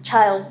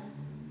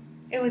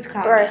 it was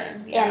common.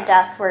 Birth and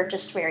death were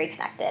just very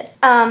connected.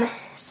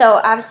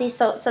 So obviously,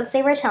 since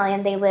they were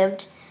Italian, they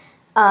lived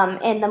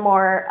in the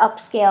more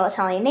upscale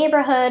Italian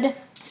neighborhood.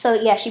 So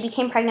yeah, she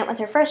became pregnant with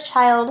her first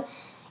child,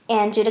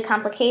 and due to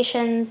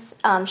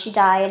complications, she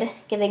died,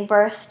 giving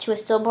birth to a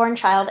stillborn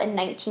child in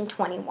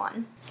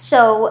 1921.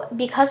 So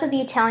because of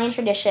the Italian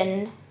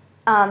tradition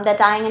that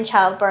dying in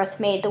childbirth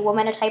made the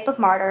woman a type of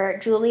martyr,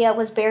 Giulia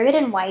was buried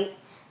in white,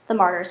 the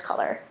martyr's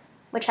color,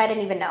 which I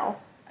didn't even know.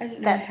 I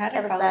didn't know it had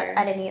a color.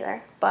 I didn't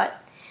either. But,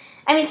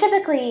 I mean,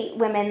 typically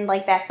women,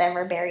 like, back then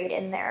were buried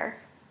in their,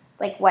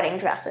 like, wedding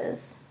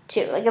dresses,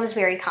 too. Like, it was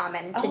very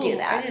common to do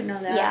that. I didn't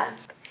know that. Yeah.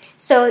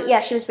 So,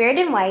 yeah, she was buried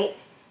in white,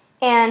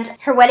 and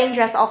her wedding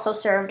dress also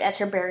served as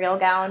her burial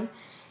gown.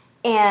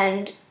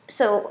 And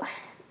so,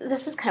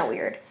 this is kind of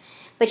weird,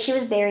 but she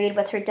was buried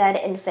with her dead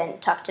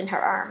infant tucked in her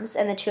arms,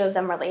 and the two of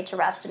them were laid to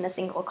rest in a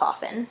single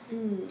coffin,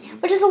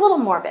 which is a little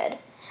morbid.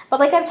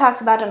 But like I've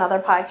talked about in other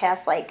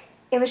podcasts, like,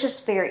 it was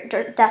just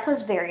death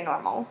was very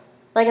normal.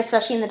 Like,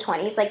 especially in the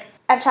 20s. Like,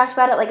 I've talked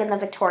about it, like, in the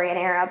Victorian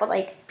era, but,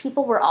 like,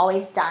 people were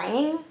always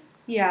dying.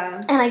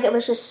 Yeah. And, like, it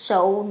was just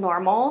so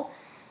normal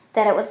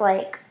that it was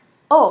like,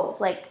 oh,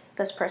 like,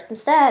 this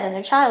person's dead and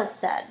their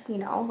child's dead, you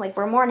know? Like,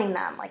 we're mourning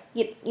them. Like,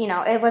 you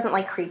know, it wasn't,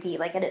 like, creepy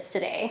like it is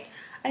today.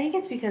 I think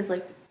it's because,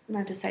 like,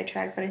 not to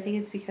sidetrack, but I think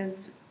it's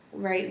because,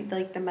 right,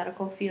 like, the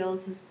medical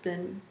field has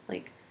been,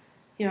 like,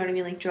 you know what I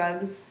mean? Like,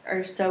 drugs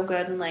are so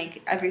good and,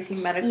 like,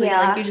 everything medically.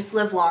 Yeah. Like, you just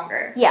live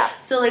longer. Yeah.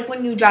 So, like,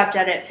 when you drop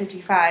dead at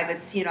 55,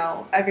 it's, you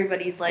know,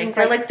 everybody's like,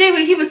 they're like,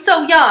 he was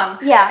so young.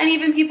 Yeah. And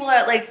even people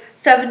at, like,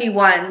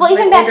 71. Well,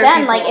 even like, back then,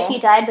 people, like, if you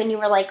died when you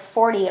were, like,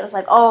 40, it was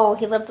like, oh,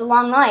 he lived a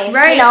long life.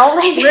 Right. You know?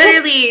 Like,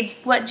 literally,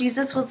 what,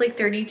 Jesus was, like,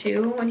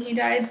 32 when he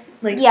died?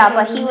 Like, yeah,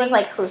 but he was,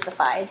 like,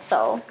 crucified,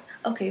 so.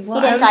 Okay, well,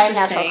 he didn't die of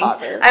natural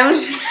causes. I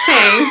was just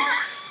saying.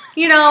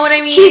 You know what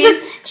I mean?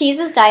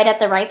 Jesus died at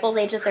the ripe old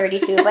age of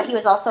 32, but he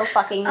was also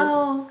fucking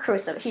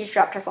crucified. He just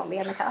dropped her phone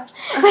behind the couch.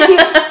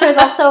 He was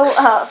also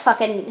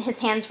fucking, his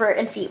hands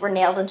and feet were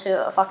nailed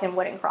into a fucking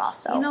wooden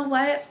cross. So you know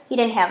what? He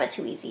didn't have it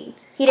too easy.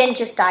 He didn't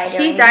just die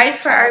during He died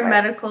for our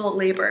medical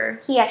labor.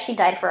 He actually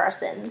died for our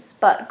sins,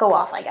 but go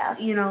off, I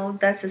guess. You know,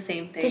 that's the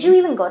same thing. Did you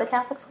even go to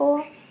Catholic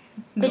school?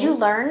 No. Did you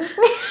learn?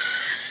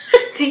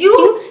 Do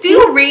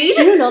you read?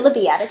 Do you know the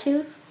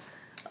Beatitudes?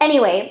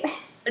 Anyway.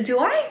 Do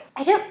I?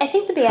 I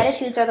think the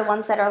Beatitudes are the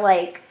ones that are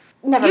like,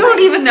 never You mind.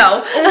 don't even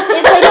know.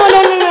 It's like,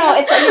 no.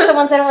 It's like the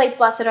ones that are like,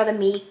 blessed are the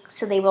meek,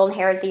 so they will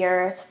inherit the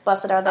earth.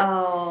 Blessed are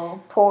the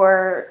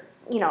poor,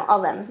 you know,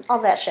 all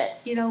that shit.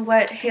 You know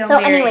what? Hail so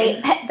Mary.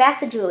 Anyway, back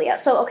to Giulia.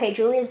 So, okay,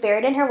 Giulia's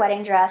buried in her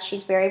wedding dress.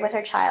 She's buried with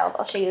her child.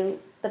 I'll show you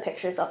the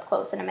pictures up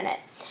close in a minute,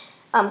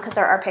 because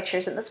there are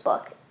pictures in this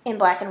book in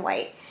black and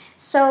white.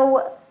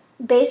 So,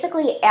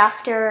 basically,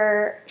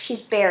 after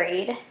she's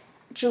buried,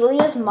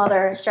 Giulia's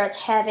mother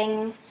starts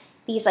having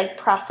these, like,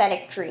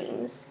 prophetic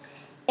dreams.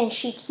 And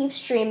she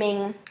keeps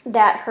dreaming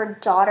that her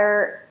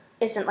daughter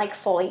isn't, like,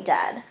 fully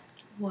dead.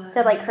 What?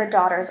 That, like, her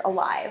daughter's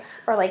alive.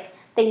 Or, like,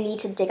 they need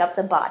to dig up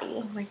the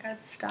body. Oh, my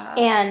God, stop.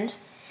 And,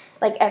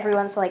 like,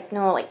 everyone's like,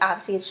 no, like,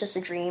 obviously it's just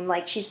a dream.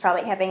 Like, she's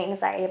probably having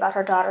anxiety about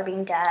her daughter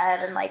being dead.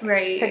 And, like,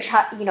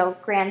 her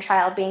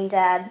grandchild being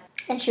dead.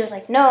 And she was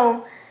like,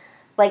 no,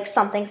 like,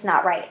 something's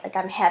not right. Like,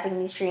 I'm having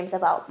these dreams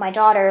about my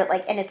daughter,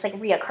 like, and it's, like,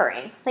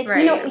 reoccurring. Like,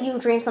 you know, you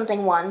dream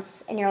something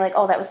once, and you're like,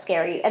 oh, that was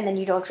scary, and then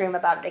you don't dream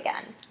about it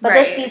again.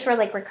 But these were,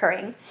 like,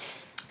 recurring.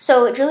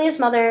 So, Giulia's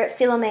mother,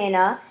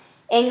 Filomena,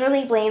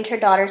 angrily blamed her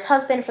daughter's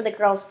husband for the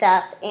girl's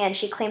death, and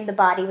she claimed the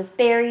body was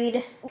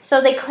buried.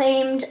 So, they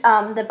claimed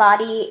the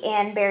body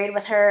and buried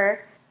with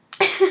her.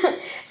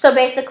 So,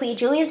 basically,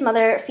 Giulia's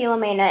mother,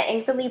 Filomena,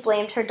 angrily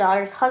blamed her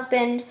daughter's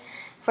husband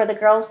for the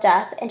girl's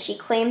death, and she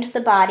claimed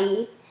the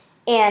body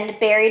and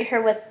buried her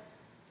with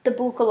the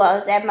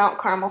Bucolas at Mount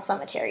Carmel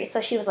Cemetery.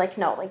 So she was like,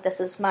 no, like, this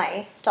is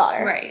my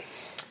daughter. Right.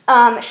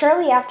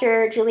 Shortly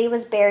after Giulia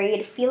was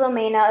buried,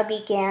 Filomena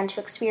began to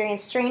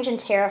experience strange and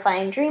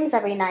terrifying dreams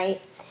every night.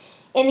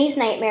 In these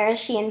nightmares,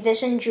 she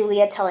envisioned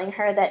Giulia telling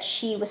her that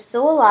she was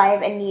still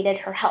alive and needed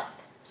her help.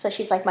 So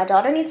she's like, my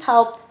daughter needs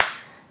help.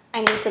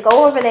 I need to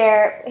go over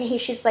there.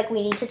 She's like,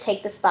 we need to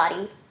take this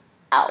body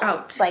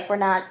out. Like, we're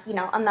not,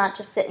 I'm not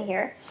just sitting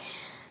here.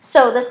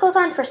 So this goes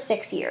on for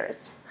 6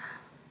 years.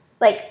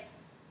 Like,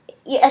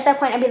 at that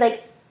point, I'd be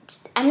like,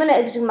 I'm going to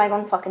exhume my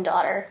own fucking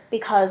daughter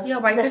because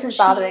this is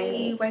bothering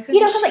me.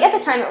 Because like, at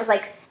the time, it was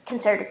like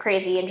considered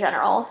crazy in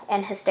general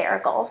and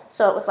hysterical.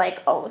 So it was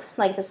like, oh,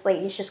 like this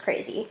lady's just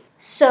crazy.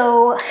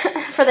 So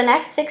for the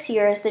next 6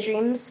 years, the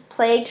dreams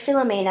plagued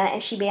Philomena,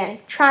 and she began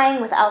trying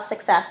without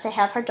success to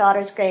have her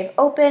daughter's grave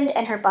opened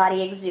and her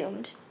body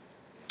exhumed.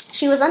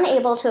 She was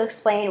unable to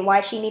explain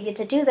why she needed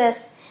to do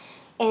this,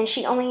 and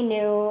she only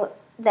knew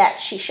that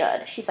she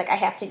should. She's like, I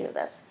have to do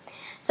this.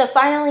 So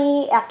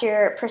finally,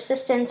 after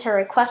persistence, her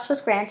request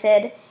was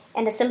granted,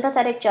 and a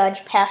sympathetic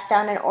judge passed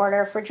down an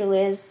order for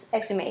Julia's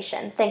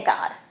exhumation. Thank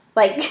God.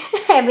 Like,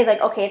 I'd be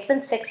like, okay, it's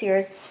been 6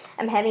 years.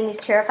 I'm having these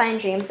terrifying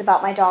dreams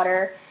about my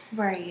daughter,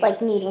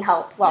 like, needing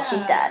help while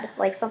she's dead.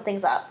 Like,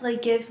 something's up.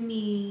 Like, give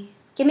me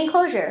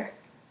closure.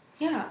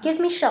 Yeah. Give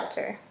me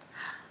shelter.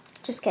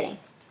 Just kidding.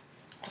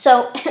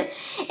 So,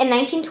 in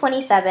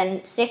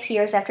 1927, 6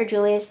 years after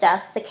Julia's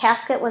death, the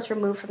casket was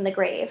removed from the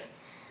grave.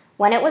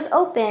 When it was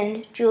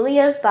opened,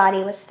 Julia's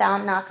body was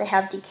found not to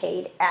have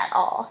decayed at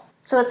all.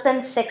 So it's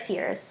been 6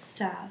 years.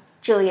 Stop.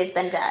 Julia's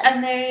been dead.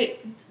 And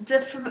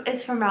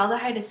is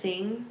formaldehyde a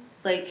thing?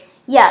 Like,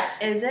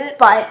 yes. Is it?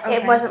 But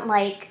it wasn't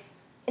like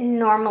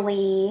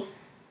normally,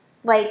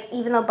 like,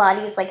 even though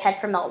bodies like had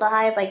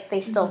formaldehyde, like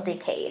they still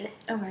decayed.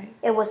 Okay.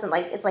 It wasn't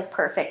like it's like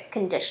perfect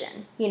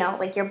condition,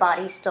 like your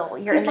body's still,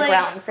 you're in the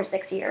ground for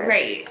 6 years.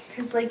 Right.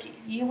 Because like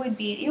you wouldn't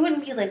be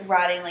like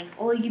rotting, like,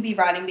 well, you'd be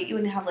rotting, but you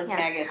wouldn't have like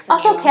maggots.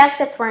 Also,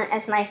 caskets weren't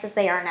as nice as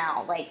they are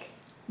now. Like,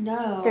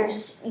 no.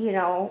 There's,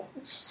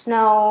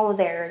 snow,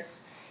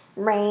 there's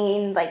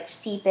rain, like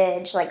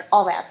seepage, like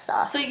all that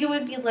stuff. So you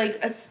would be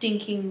like a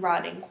stinking,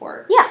 rotting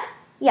corpse.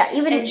 Yeah,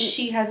 even... And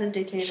she hasn't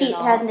decayed at all? She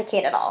hasn't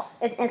decayed at all.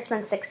 It's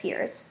been 6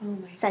 years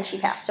since she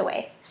passed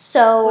away.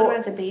 So... What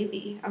about the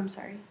baby? I'm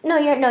sorry. No,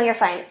 you're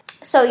fine.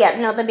 So,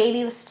 the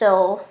baby was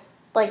still,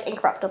 like,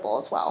 incorruptible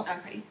as well.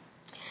 Okay.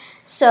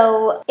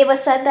 So, it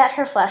was said that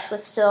her flesh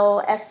was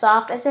still as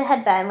soft as it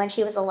had been when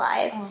she was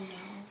alive. Oh, no.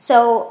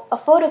 So, a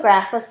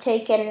photograph was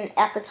taken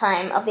at the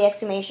time of the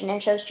exhumation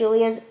and shows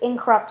Julia's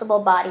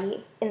incorruptible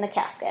body in the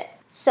casket.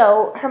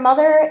 So, her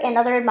mother and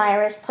other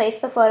admirers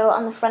placed the photo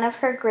on the front of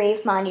her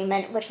grave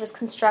monument, which was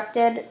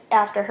constructed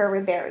after her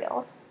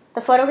reburial.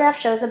 The photograph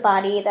shows a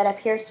body that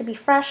appears to be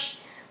fresh,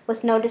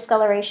 with no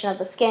discoloration of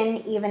the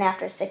skin, even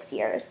after 6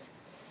 years.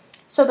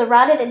 So, the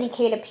rotted and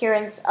decayed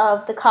appearance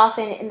of the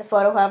coffin in the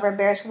photo, however,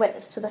 bears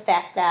witness to the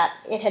fact that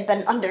it had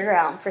been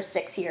underground for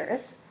 6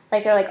 years.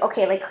 Like, they're like,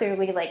 okay, like,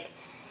 clearly, like,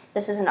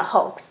 this isn't a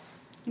hoax.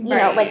 You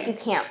know, like, you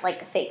can't,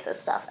 like, fake this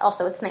stuff.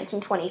 Also, it's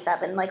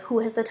 1927. Like, who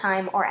has the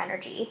time or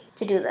energy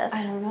to do this?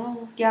 I don't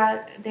know.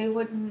 Yeah, they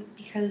wouldn't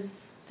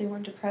because they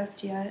weren't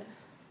depressed yet.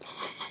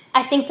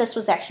 I think this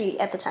was actually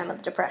at the time of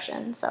the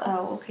Depression, so...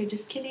 Oh, okay,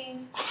 just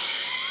kidding.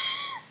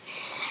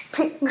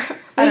 I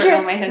don't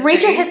know my history.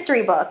 Read your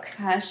history book.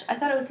 Gosh, I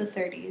thought it was the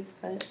 30s,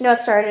 but... No, it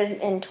started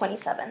in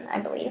 27,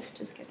 I believe.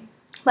 Just kidding.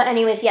 But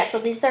anyways, so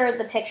these are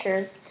the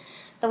pictures...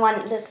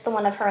 That's the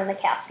one of her in the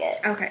casket.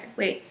 Okay,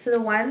 wait. So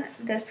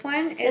this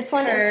one is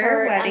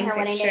her wedding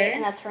day,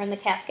 and that's her in the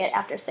casket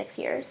after 6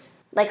 years.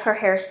 Like, her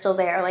hair's still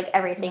there. Like,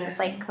 everything's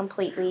like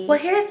completely. Well,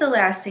 hair's the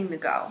last thing to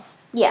go.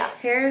 Yeah,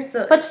 hair's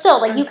the. But still,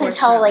 like, you can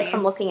tell, like,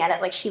 from looking at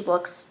it, like, she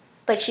looks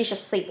like she's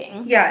just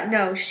sleeping. Yeah,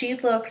 no, she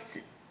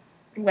looks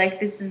like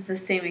this is the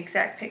same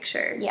exact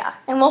picture. Yeah,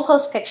 and we'll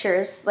post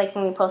pictures like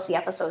when we post the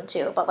episode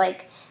too. But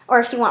like, or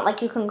if you want,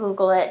 like, you can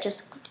Google it.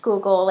 Just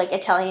Google like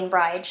Italian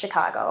bride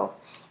Chicago.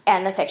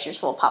 And the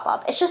pictures will pop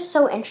up. It's just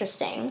so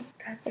interesting.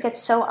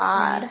 It's so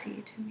odd.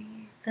 Crazy to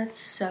me. That's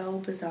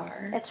so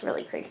bizarre. It's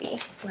really creepy.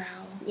 Wow.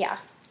 Yeah.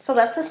 So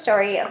that's the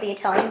story of the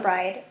Italian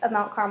bride of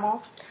Mount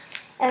Carmel.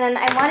 And then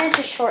I wanted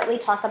to shortly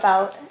talk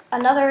about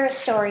another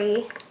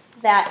story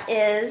that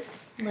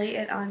is... Lay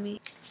it on me.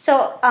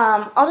 So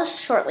I'll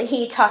just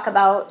shortly talk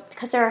about,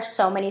 because there are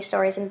so many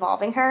stories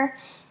involving her,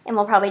 and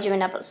we'll probably do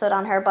an episode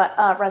on her,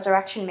 but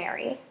Resurrection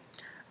Mary.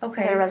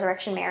 Okay.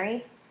 Resurrection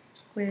Mary.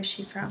 Where is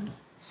she from?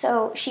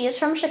 So she is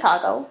from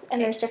Chicago, and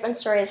there's different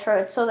stories for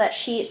it.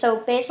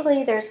 So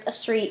basically there's a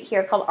street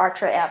here called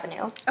Archer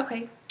Avenue.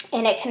 Okay.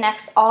 And it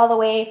connects all the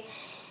way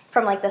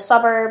from like the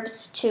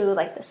suburbs to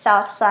like the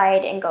south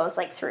side and goes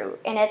like through.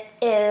 And it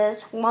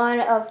is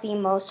one of the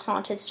most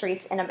haunted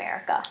streets in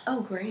America.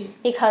 Oh,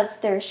 great.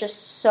 Because there's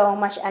just so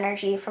much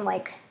energy from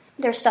like...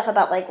 There's stuff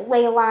about, like,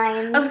 ley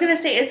lines. I was going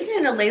to say, isn't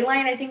it a ley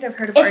line? I think I've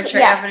heard of Archer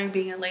Avenue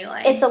being a ley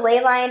line. It's a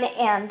ley line,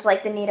 and,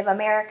 like, the Native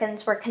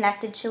Americans were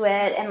connected to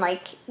it and,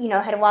 like,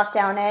 had walked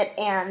down it.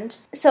 And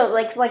so,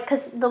 like,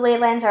 because the ley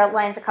lines are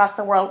lines across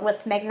the world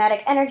with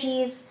magnetic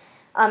energies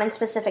in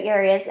specific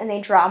areas, and they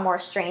draw more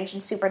strange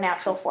and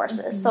supernatural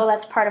forces. Mm-hmm. So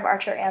that's part of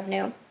Archer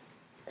Avenue.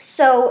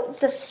 So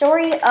the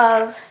story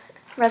of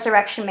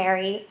Resurrection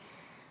Mary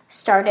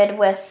started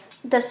with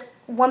this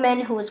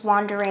woman who was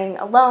wandering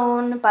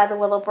alone by the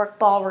Willowbrook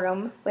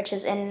Ballroom, which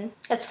is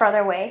it's further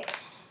away,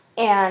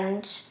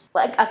 and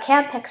like a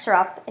cab picks her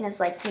up and is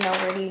like,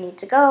 where do you need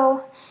to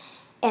go?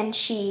 And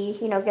she,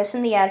 gives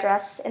him the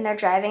address, and they're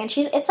driving, and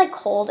it's like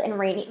cold and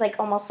rainy, like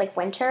almost like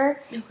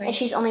winter, and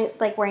she's only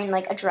like wearing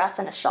like a dress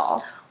and a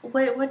shawl.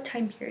 What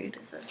time period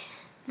is this?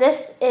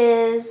 This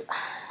is,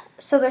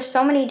 so there's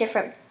so many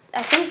different,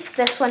 I think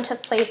this one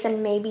took place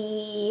in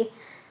maybe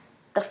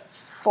the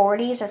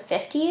 40s or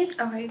 50s.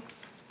 Okay.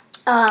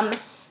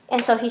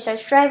 And so he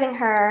starts driving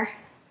her,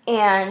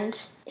 and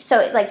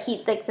so like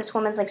this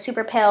woman's like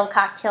super pale,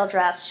 cocktail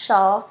dress,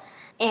 shawl,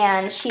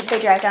 and they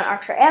drive down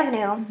Archer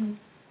Avenue,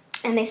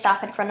 and they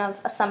stop in front of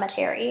a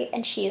cemetery,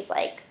 and she's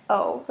like,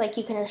 oh, like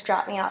you can just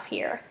drop me off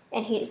here.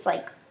 And he's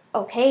like,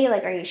 okay,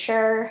 like are you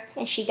sure?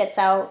 And she gets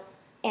out,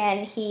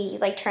 and he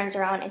like turns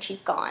around, and she's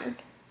gone.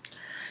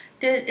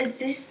 Is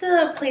this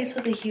the place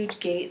with the huge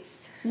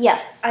gates?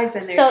 Yes. I've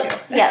been there too.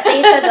 Yeah,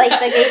 they said like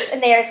the gates,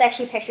 and there's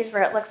actually pictures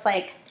where it looks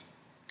like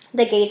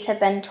the gates have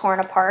been torn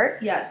apart.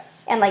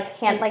 Yes. And like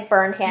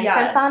burned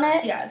handprints on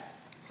it. Yes.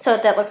 So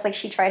that looks like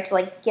she tried to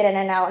like get in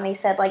and out, and they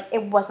said like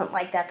it wasn't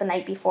like that the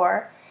night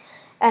before.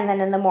 And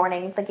then in the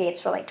morning, the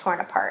gates were like torn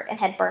apart and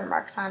had burn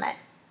marks on it.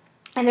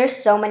 And there's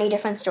so many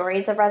different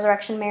stories of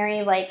Resurrection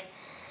Mary. Like,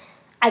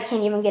 I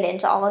can't even get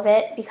into all of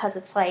it because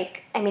it's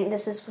like, I mean,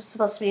 this is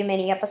supposed to be a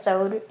mini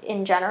episode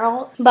in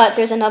general. But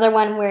there's another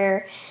one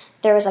where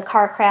there was a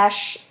car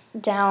crash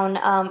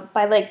down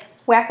by like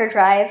Wacker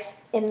Drive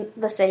in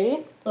the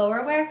city.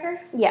 Lower Wacker?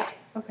 Yeah.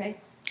 Okay.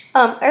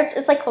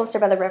 It's like closer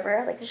by the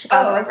river, like the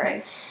Chicago River.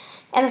 Okay.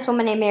 And this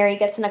woman named Mary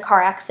gets in a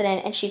car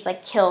accident, and she's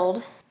like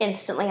killed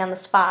instantly on the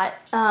spot.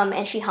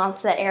 And she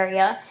haunts that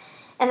area.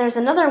 And there's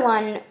another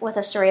one with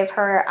a story of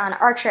her on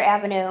Archer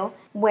Avenue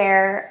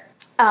where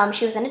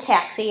she was in a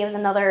taxi. It was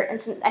another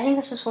incident. I think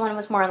this one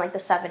was more in like the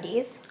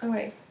 70s.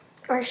 Okay.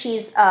 Where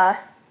she's, it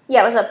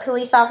was a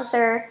police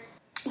officer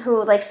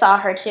who like saw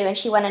her too, and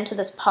she went into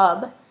this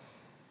pub.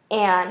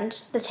 And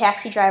the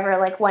taxi driver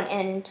like went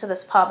into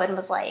this pub and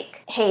was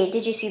like, hey,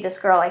 did you see this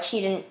girl? Like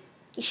she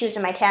was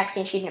in my taxi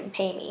and she didn't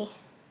pay me.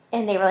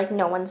 And they were like,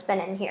 no one's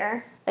been in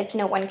here. Like,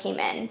 no one came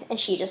in. And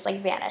she just,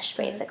 like, vanished,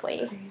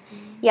 basically. That's crazy.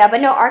 Yeah,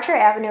 but no, Archer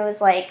Avenue is,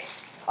 like,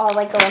 I'll,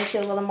 like, go into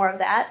a little more of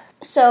that.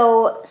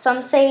 So,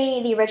 some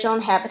say the original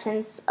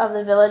inhabitants of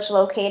the village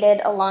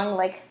located along,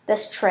 like,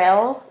 this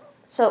trail,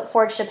 so it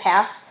forged a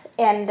path,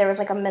 and there was,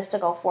 like, a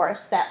mystical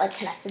force that, like,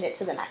 connected it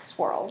to the next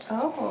world.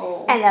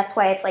 Oh. And that's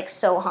why it's, like,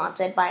 so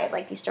haunted by,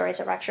 like, these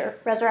stories of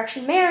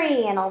Resurrection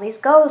Mary and all these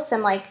ghosts,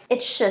 and, like,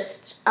 it's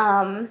just,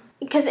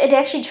 because it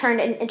actually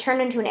turned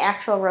into an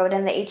actual road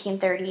in the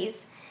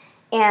 1830s,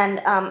 and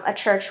a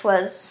church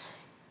was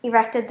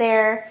erected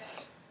there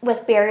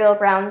with burial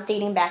grounds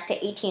dating back to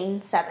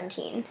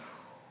 1817.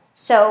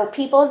 So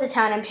people of the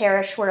town and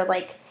parish were,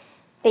 like,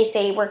 they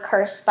say were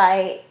cursed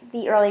by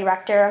the early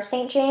rector of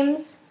St.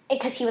 James,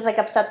 because he was, like,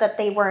 upset that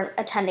they weren't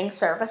attending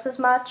service as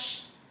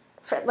much,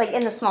 like,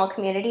 in the small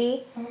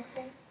community.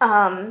 Okay.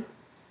 And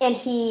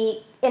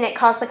it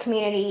caused the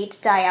community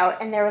to die out,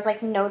 and there was,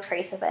 like, no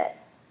trace of it.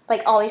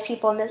 Like, all these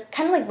people in this,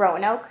 kind of like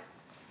Roanoke,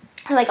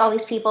 like, all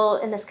these people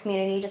in this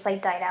community just,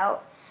 like, died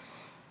out.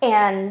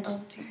 And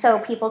so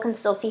people can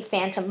still see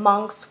phantom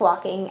monks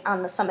walking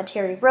on the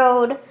cemetery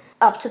road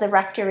up to the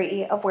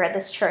rectory of where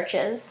this church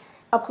is.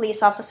 A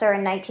police officer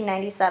in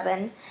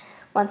 1997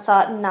 once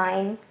saw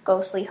 9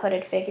 ghostly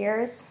hooded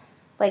figures,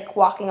 like,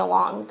 walking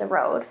along the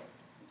road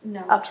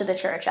up to the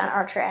church on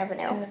Archer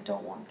Avenue. I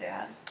don't want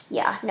that.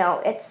 Yeah,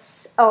 no,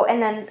 it's... Oh,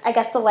 and then I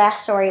guess the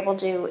last story we'll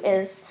do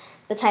is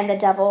the time the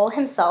devil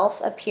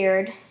himself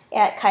appeared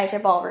at Kaiser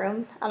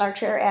Ballroom on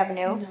Archer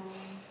Avenue. No.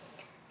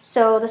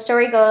 So the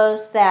story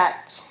goes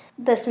that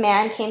this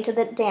man came to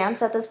the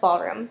dance at this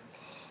ballroom,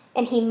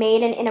 and he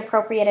made an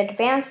inappropriate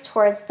advance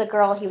towards the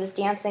girl he was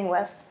dancing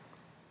with.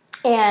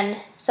 And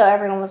so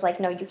everyone was like,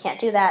 no, you can't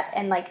do that.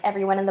 And, like,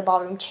 everyone in the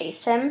ballroom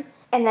chased him.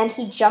 And then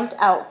he jumped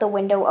out the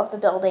window of the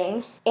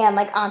building and,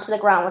 like, onto the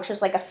ground, which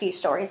was, like, a few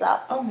stories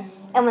up. Oh, my God.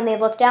 And when they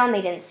looked down,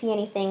 they didn't see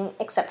anything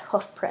except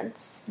hoof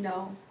prints.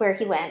 No. Where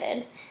he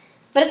landed.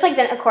 But it's like,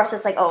 then, of course,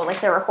 it's like, oh,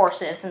 like, there were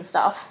horses and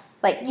stuff.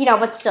 Like, you know,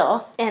 but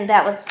still. And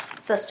that was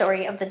the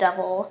story of the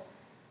devil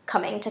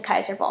coming to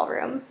Kaiser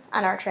Ballroom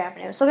on Archer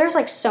Avenue. So there's,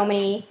 like, so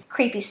many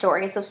creepy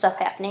stories of stuff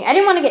happening. I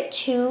didn't want to get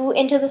too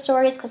into the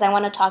stories because I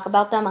want to talk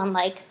about them on,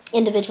 like,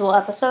 individual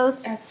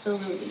episodes.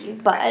 Absolutely.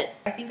 But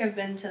I think I've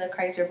been to the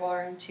Kaiser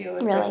Ballroom, too.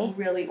 It's, really? like,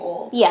 really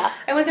old. Yeah.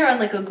 I went there on,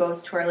 like, a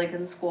ghost tour, like,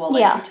 in school.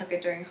 Like, yeah. we took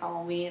it during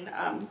Halloween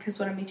because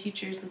one of my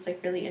teachers was, like,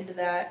 really into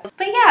that.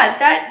 But, yeah,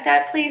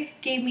 that place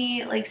gave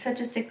me, like,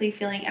 such a sickly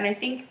feeling. And I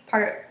think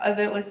part of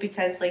it was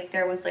because, like,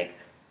 there was, like,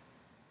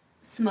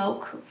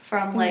 smoke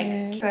from, like,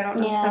 so I don't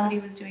know if somebody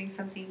was doing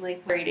something,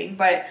 like, braiding,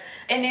 but,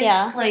 and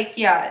it's, like,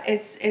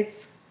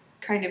 it's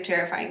kind of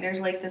terrifying.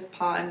 There's, like, this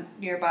pond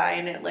nearby,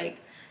 and it, like,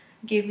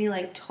 gave me,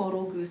 like,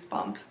 total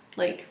goosebump,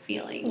 like,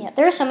 feelings. Yeah,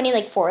 there are so many,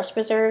 like, forest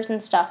preserves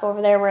and stuff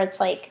over there where it's,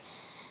 like,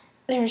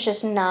 there's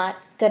just not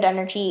good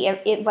energy,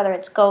 whether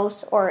it's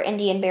ghosts or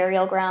Indian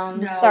burial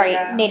grounds.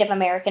 Native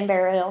American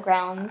burial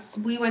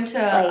grounds. We went to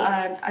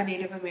a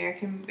Native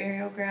American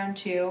burial ground,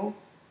 too.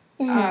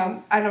 Mm-hmm.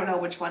 I don't know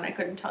which one. I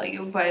couldn't tell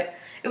you, but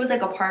it was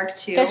like a park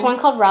too. There's one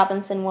called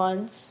Robinson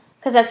Woods.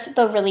 Because that's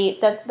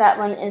that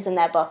one is in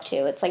that book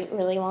too. It's like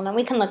really well known.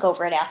 We can look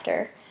over it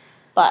after.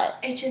 But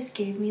it just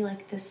gave me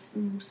like this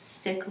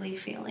sickly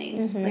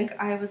feeling. Mm-hmm. Like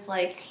I was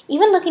like,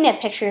 even looking at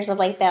pictures of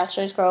like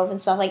Bachelor's Grove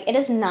and stuff, like it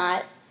is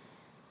not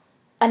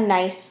a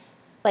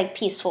nice, like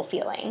peaceful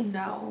feeling.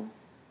 No.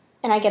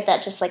 And I get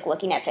that just like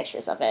looking at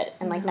pictures of it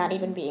and like not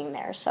even being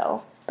there.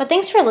 So, but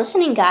thanks for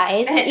listening,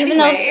 guys. Even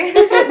though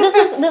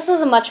this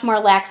was a much more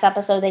lax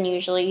episode than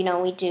usually. You know,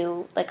 we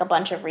do like a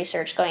bunch of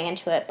research going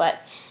into it, but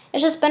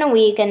it's just been a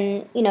week,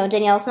 and you know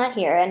Danielle's not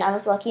here, and I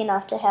was lucky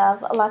enough to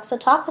have Alexa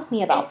talk with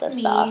me about this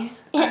stuff.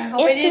 I hope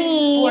I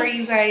didn't bore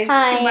you guys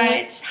too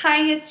much.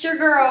 Hi, it's your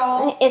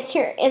girl. It's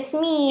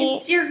me.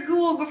 It's your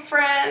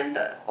girlfriend.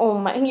 Oh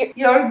my,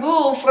 your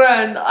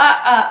girlfriend.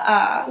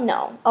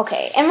 No,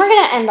 okay, and we're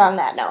gonna end on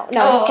that note.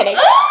 No, just kidding.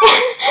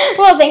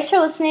 Well, thanks for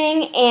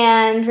listening,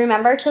 and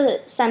remember to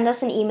send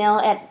us an email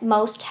at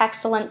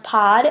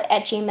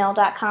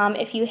mostexcellentpod@gmail.com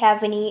if you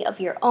have any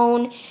of your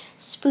own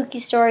spooky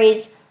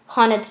stories,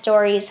 haunted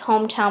stories,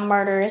 hometown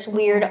murders,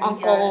 weird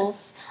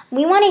uncles. Yes.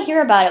 We want to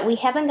hear about it. We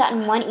haven't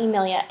gotten one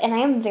email yet, and I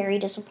am very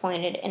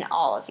disappointed in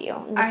all of you.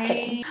 I'm just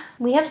kidding.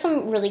 We have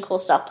some really cool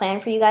stuff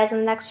planned for you guys in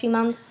the next few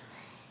months.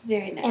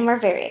 Very nice. And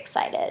we're very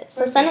excited.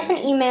 So send us an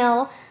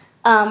email.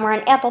 We're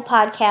on Apple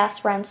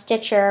Podcasts. We're on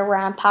Stitcher. We're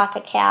on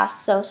Pocket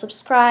Casts. So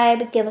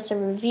subscribe. Give us a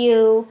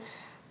review.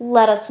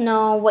 Let us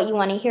know what you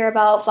want to hear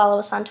about. Follow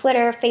us on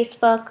Twitter,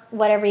 Facebook,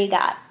 whatever you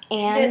got.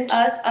 And hit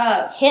us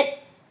up. Hit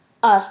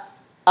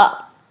us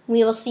up.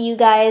 We will see you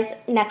guys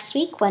next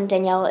week when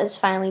Danielle is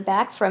finally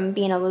back from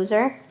being a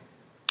loser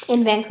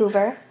in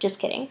Vancouver. Just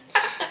kidding.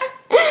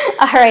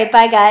 All right,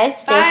 bye, guys.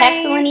 Stay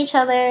hexing each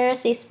other.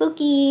 Stay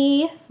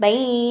spooky.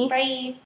 Bye. Bye.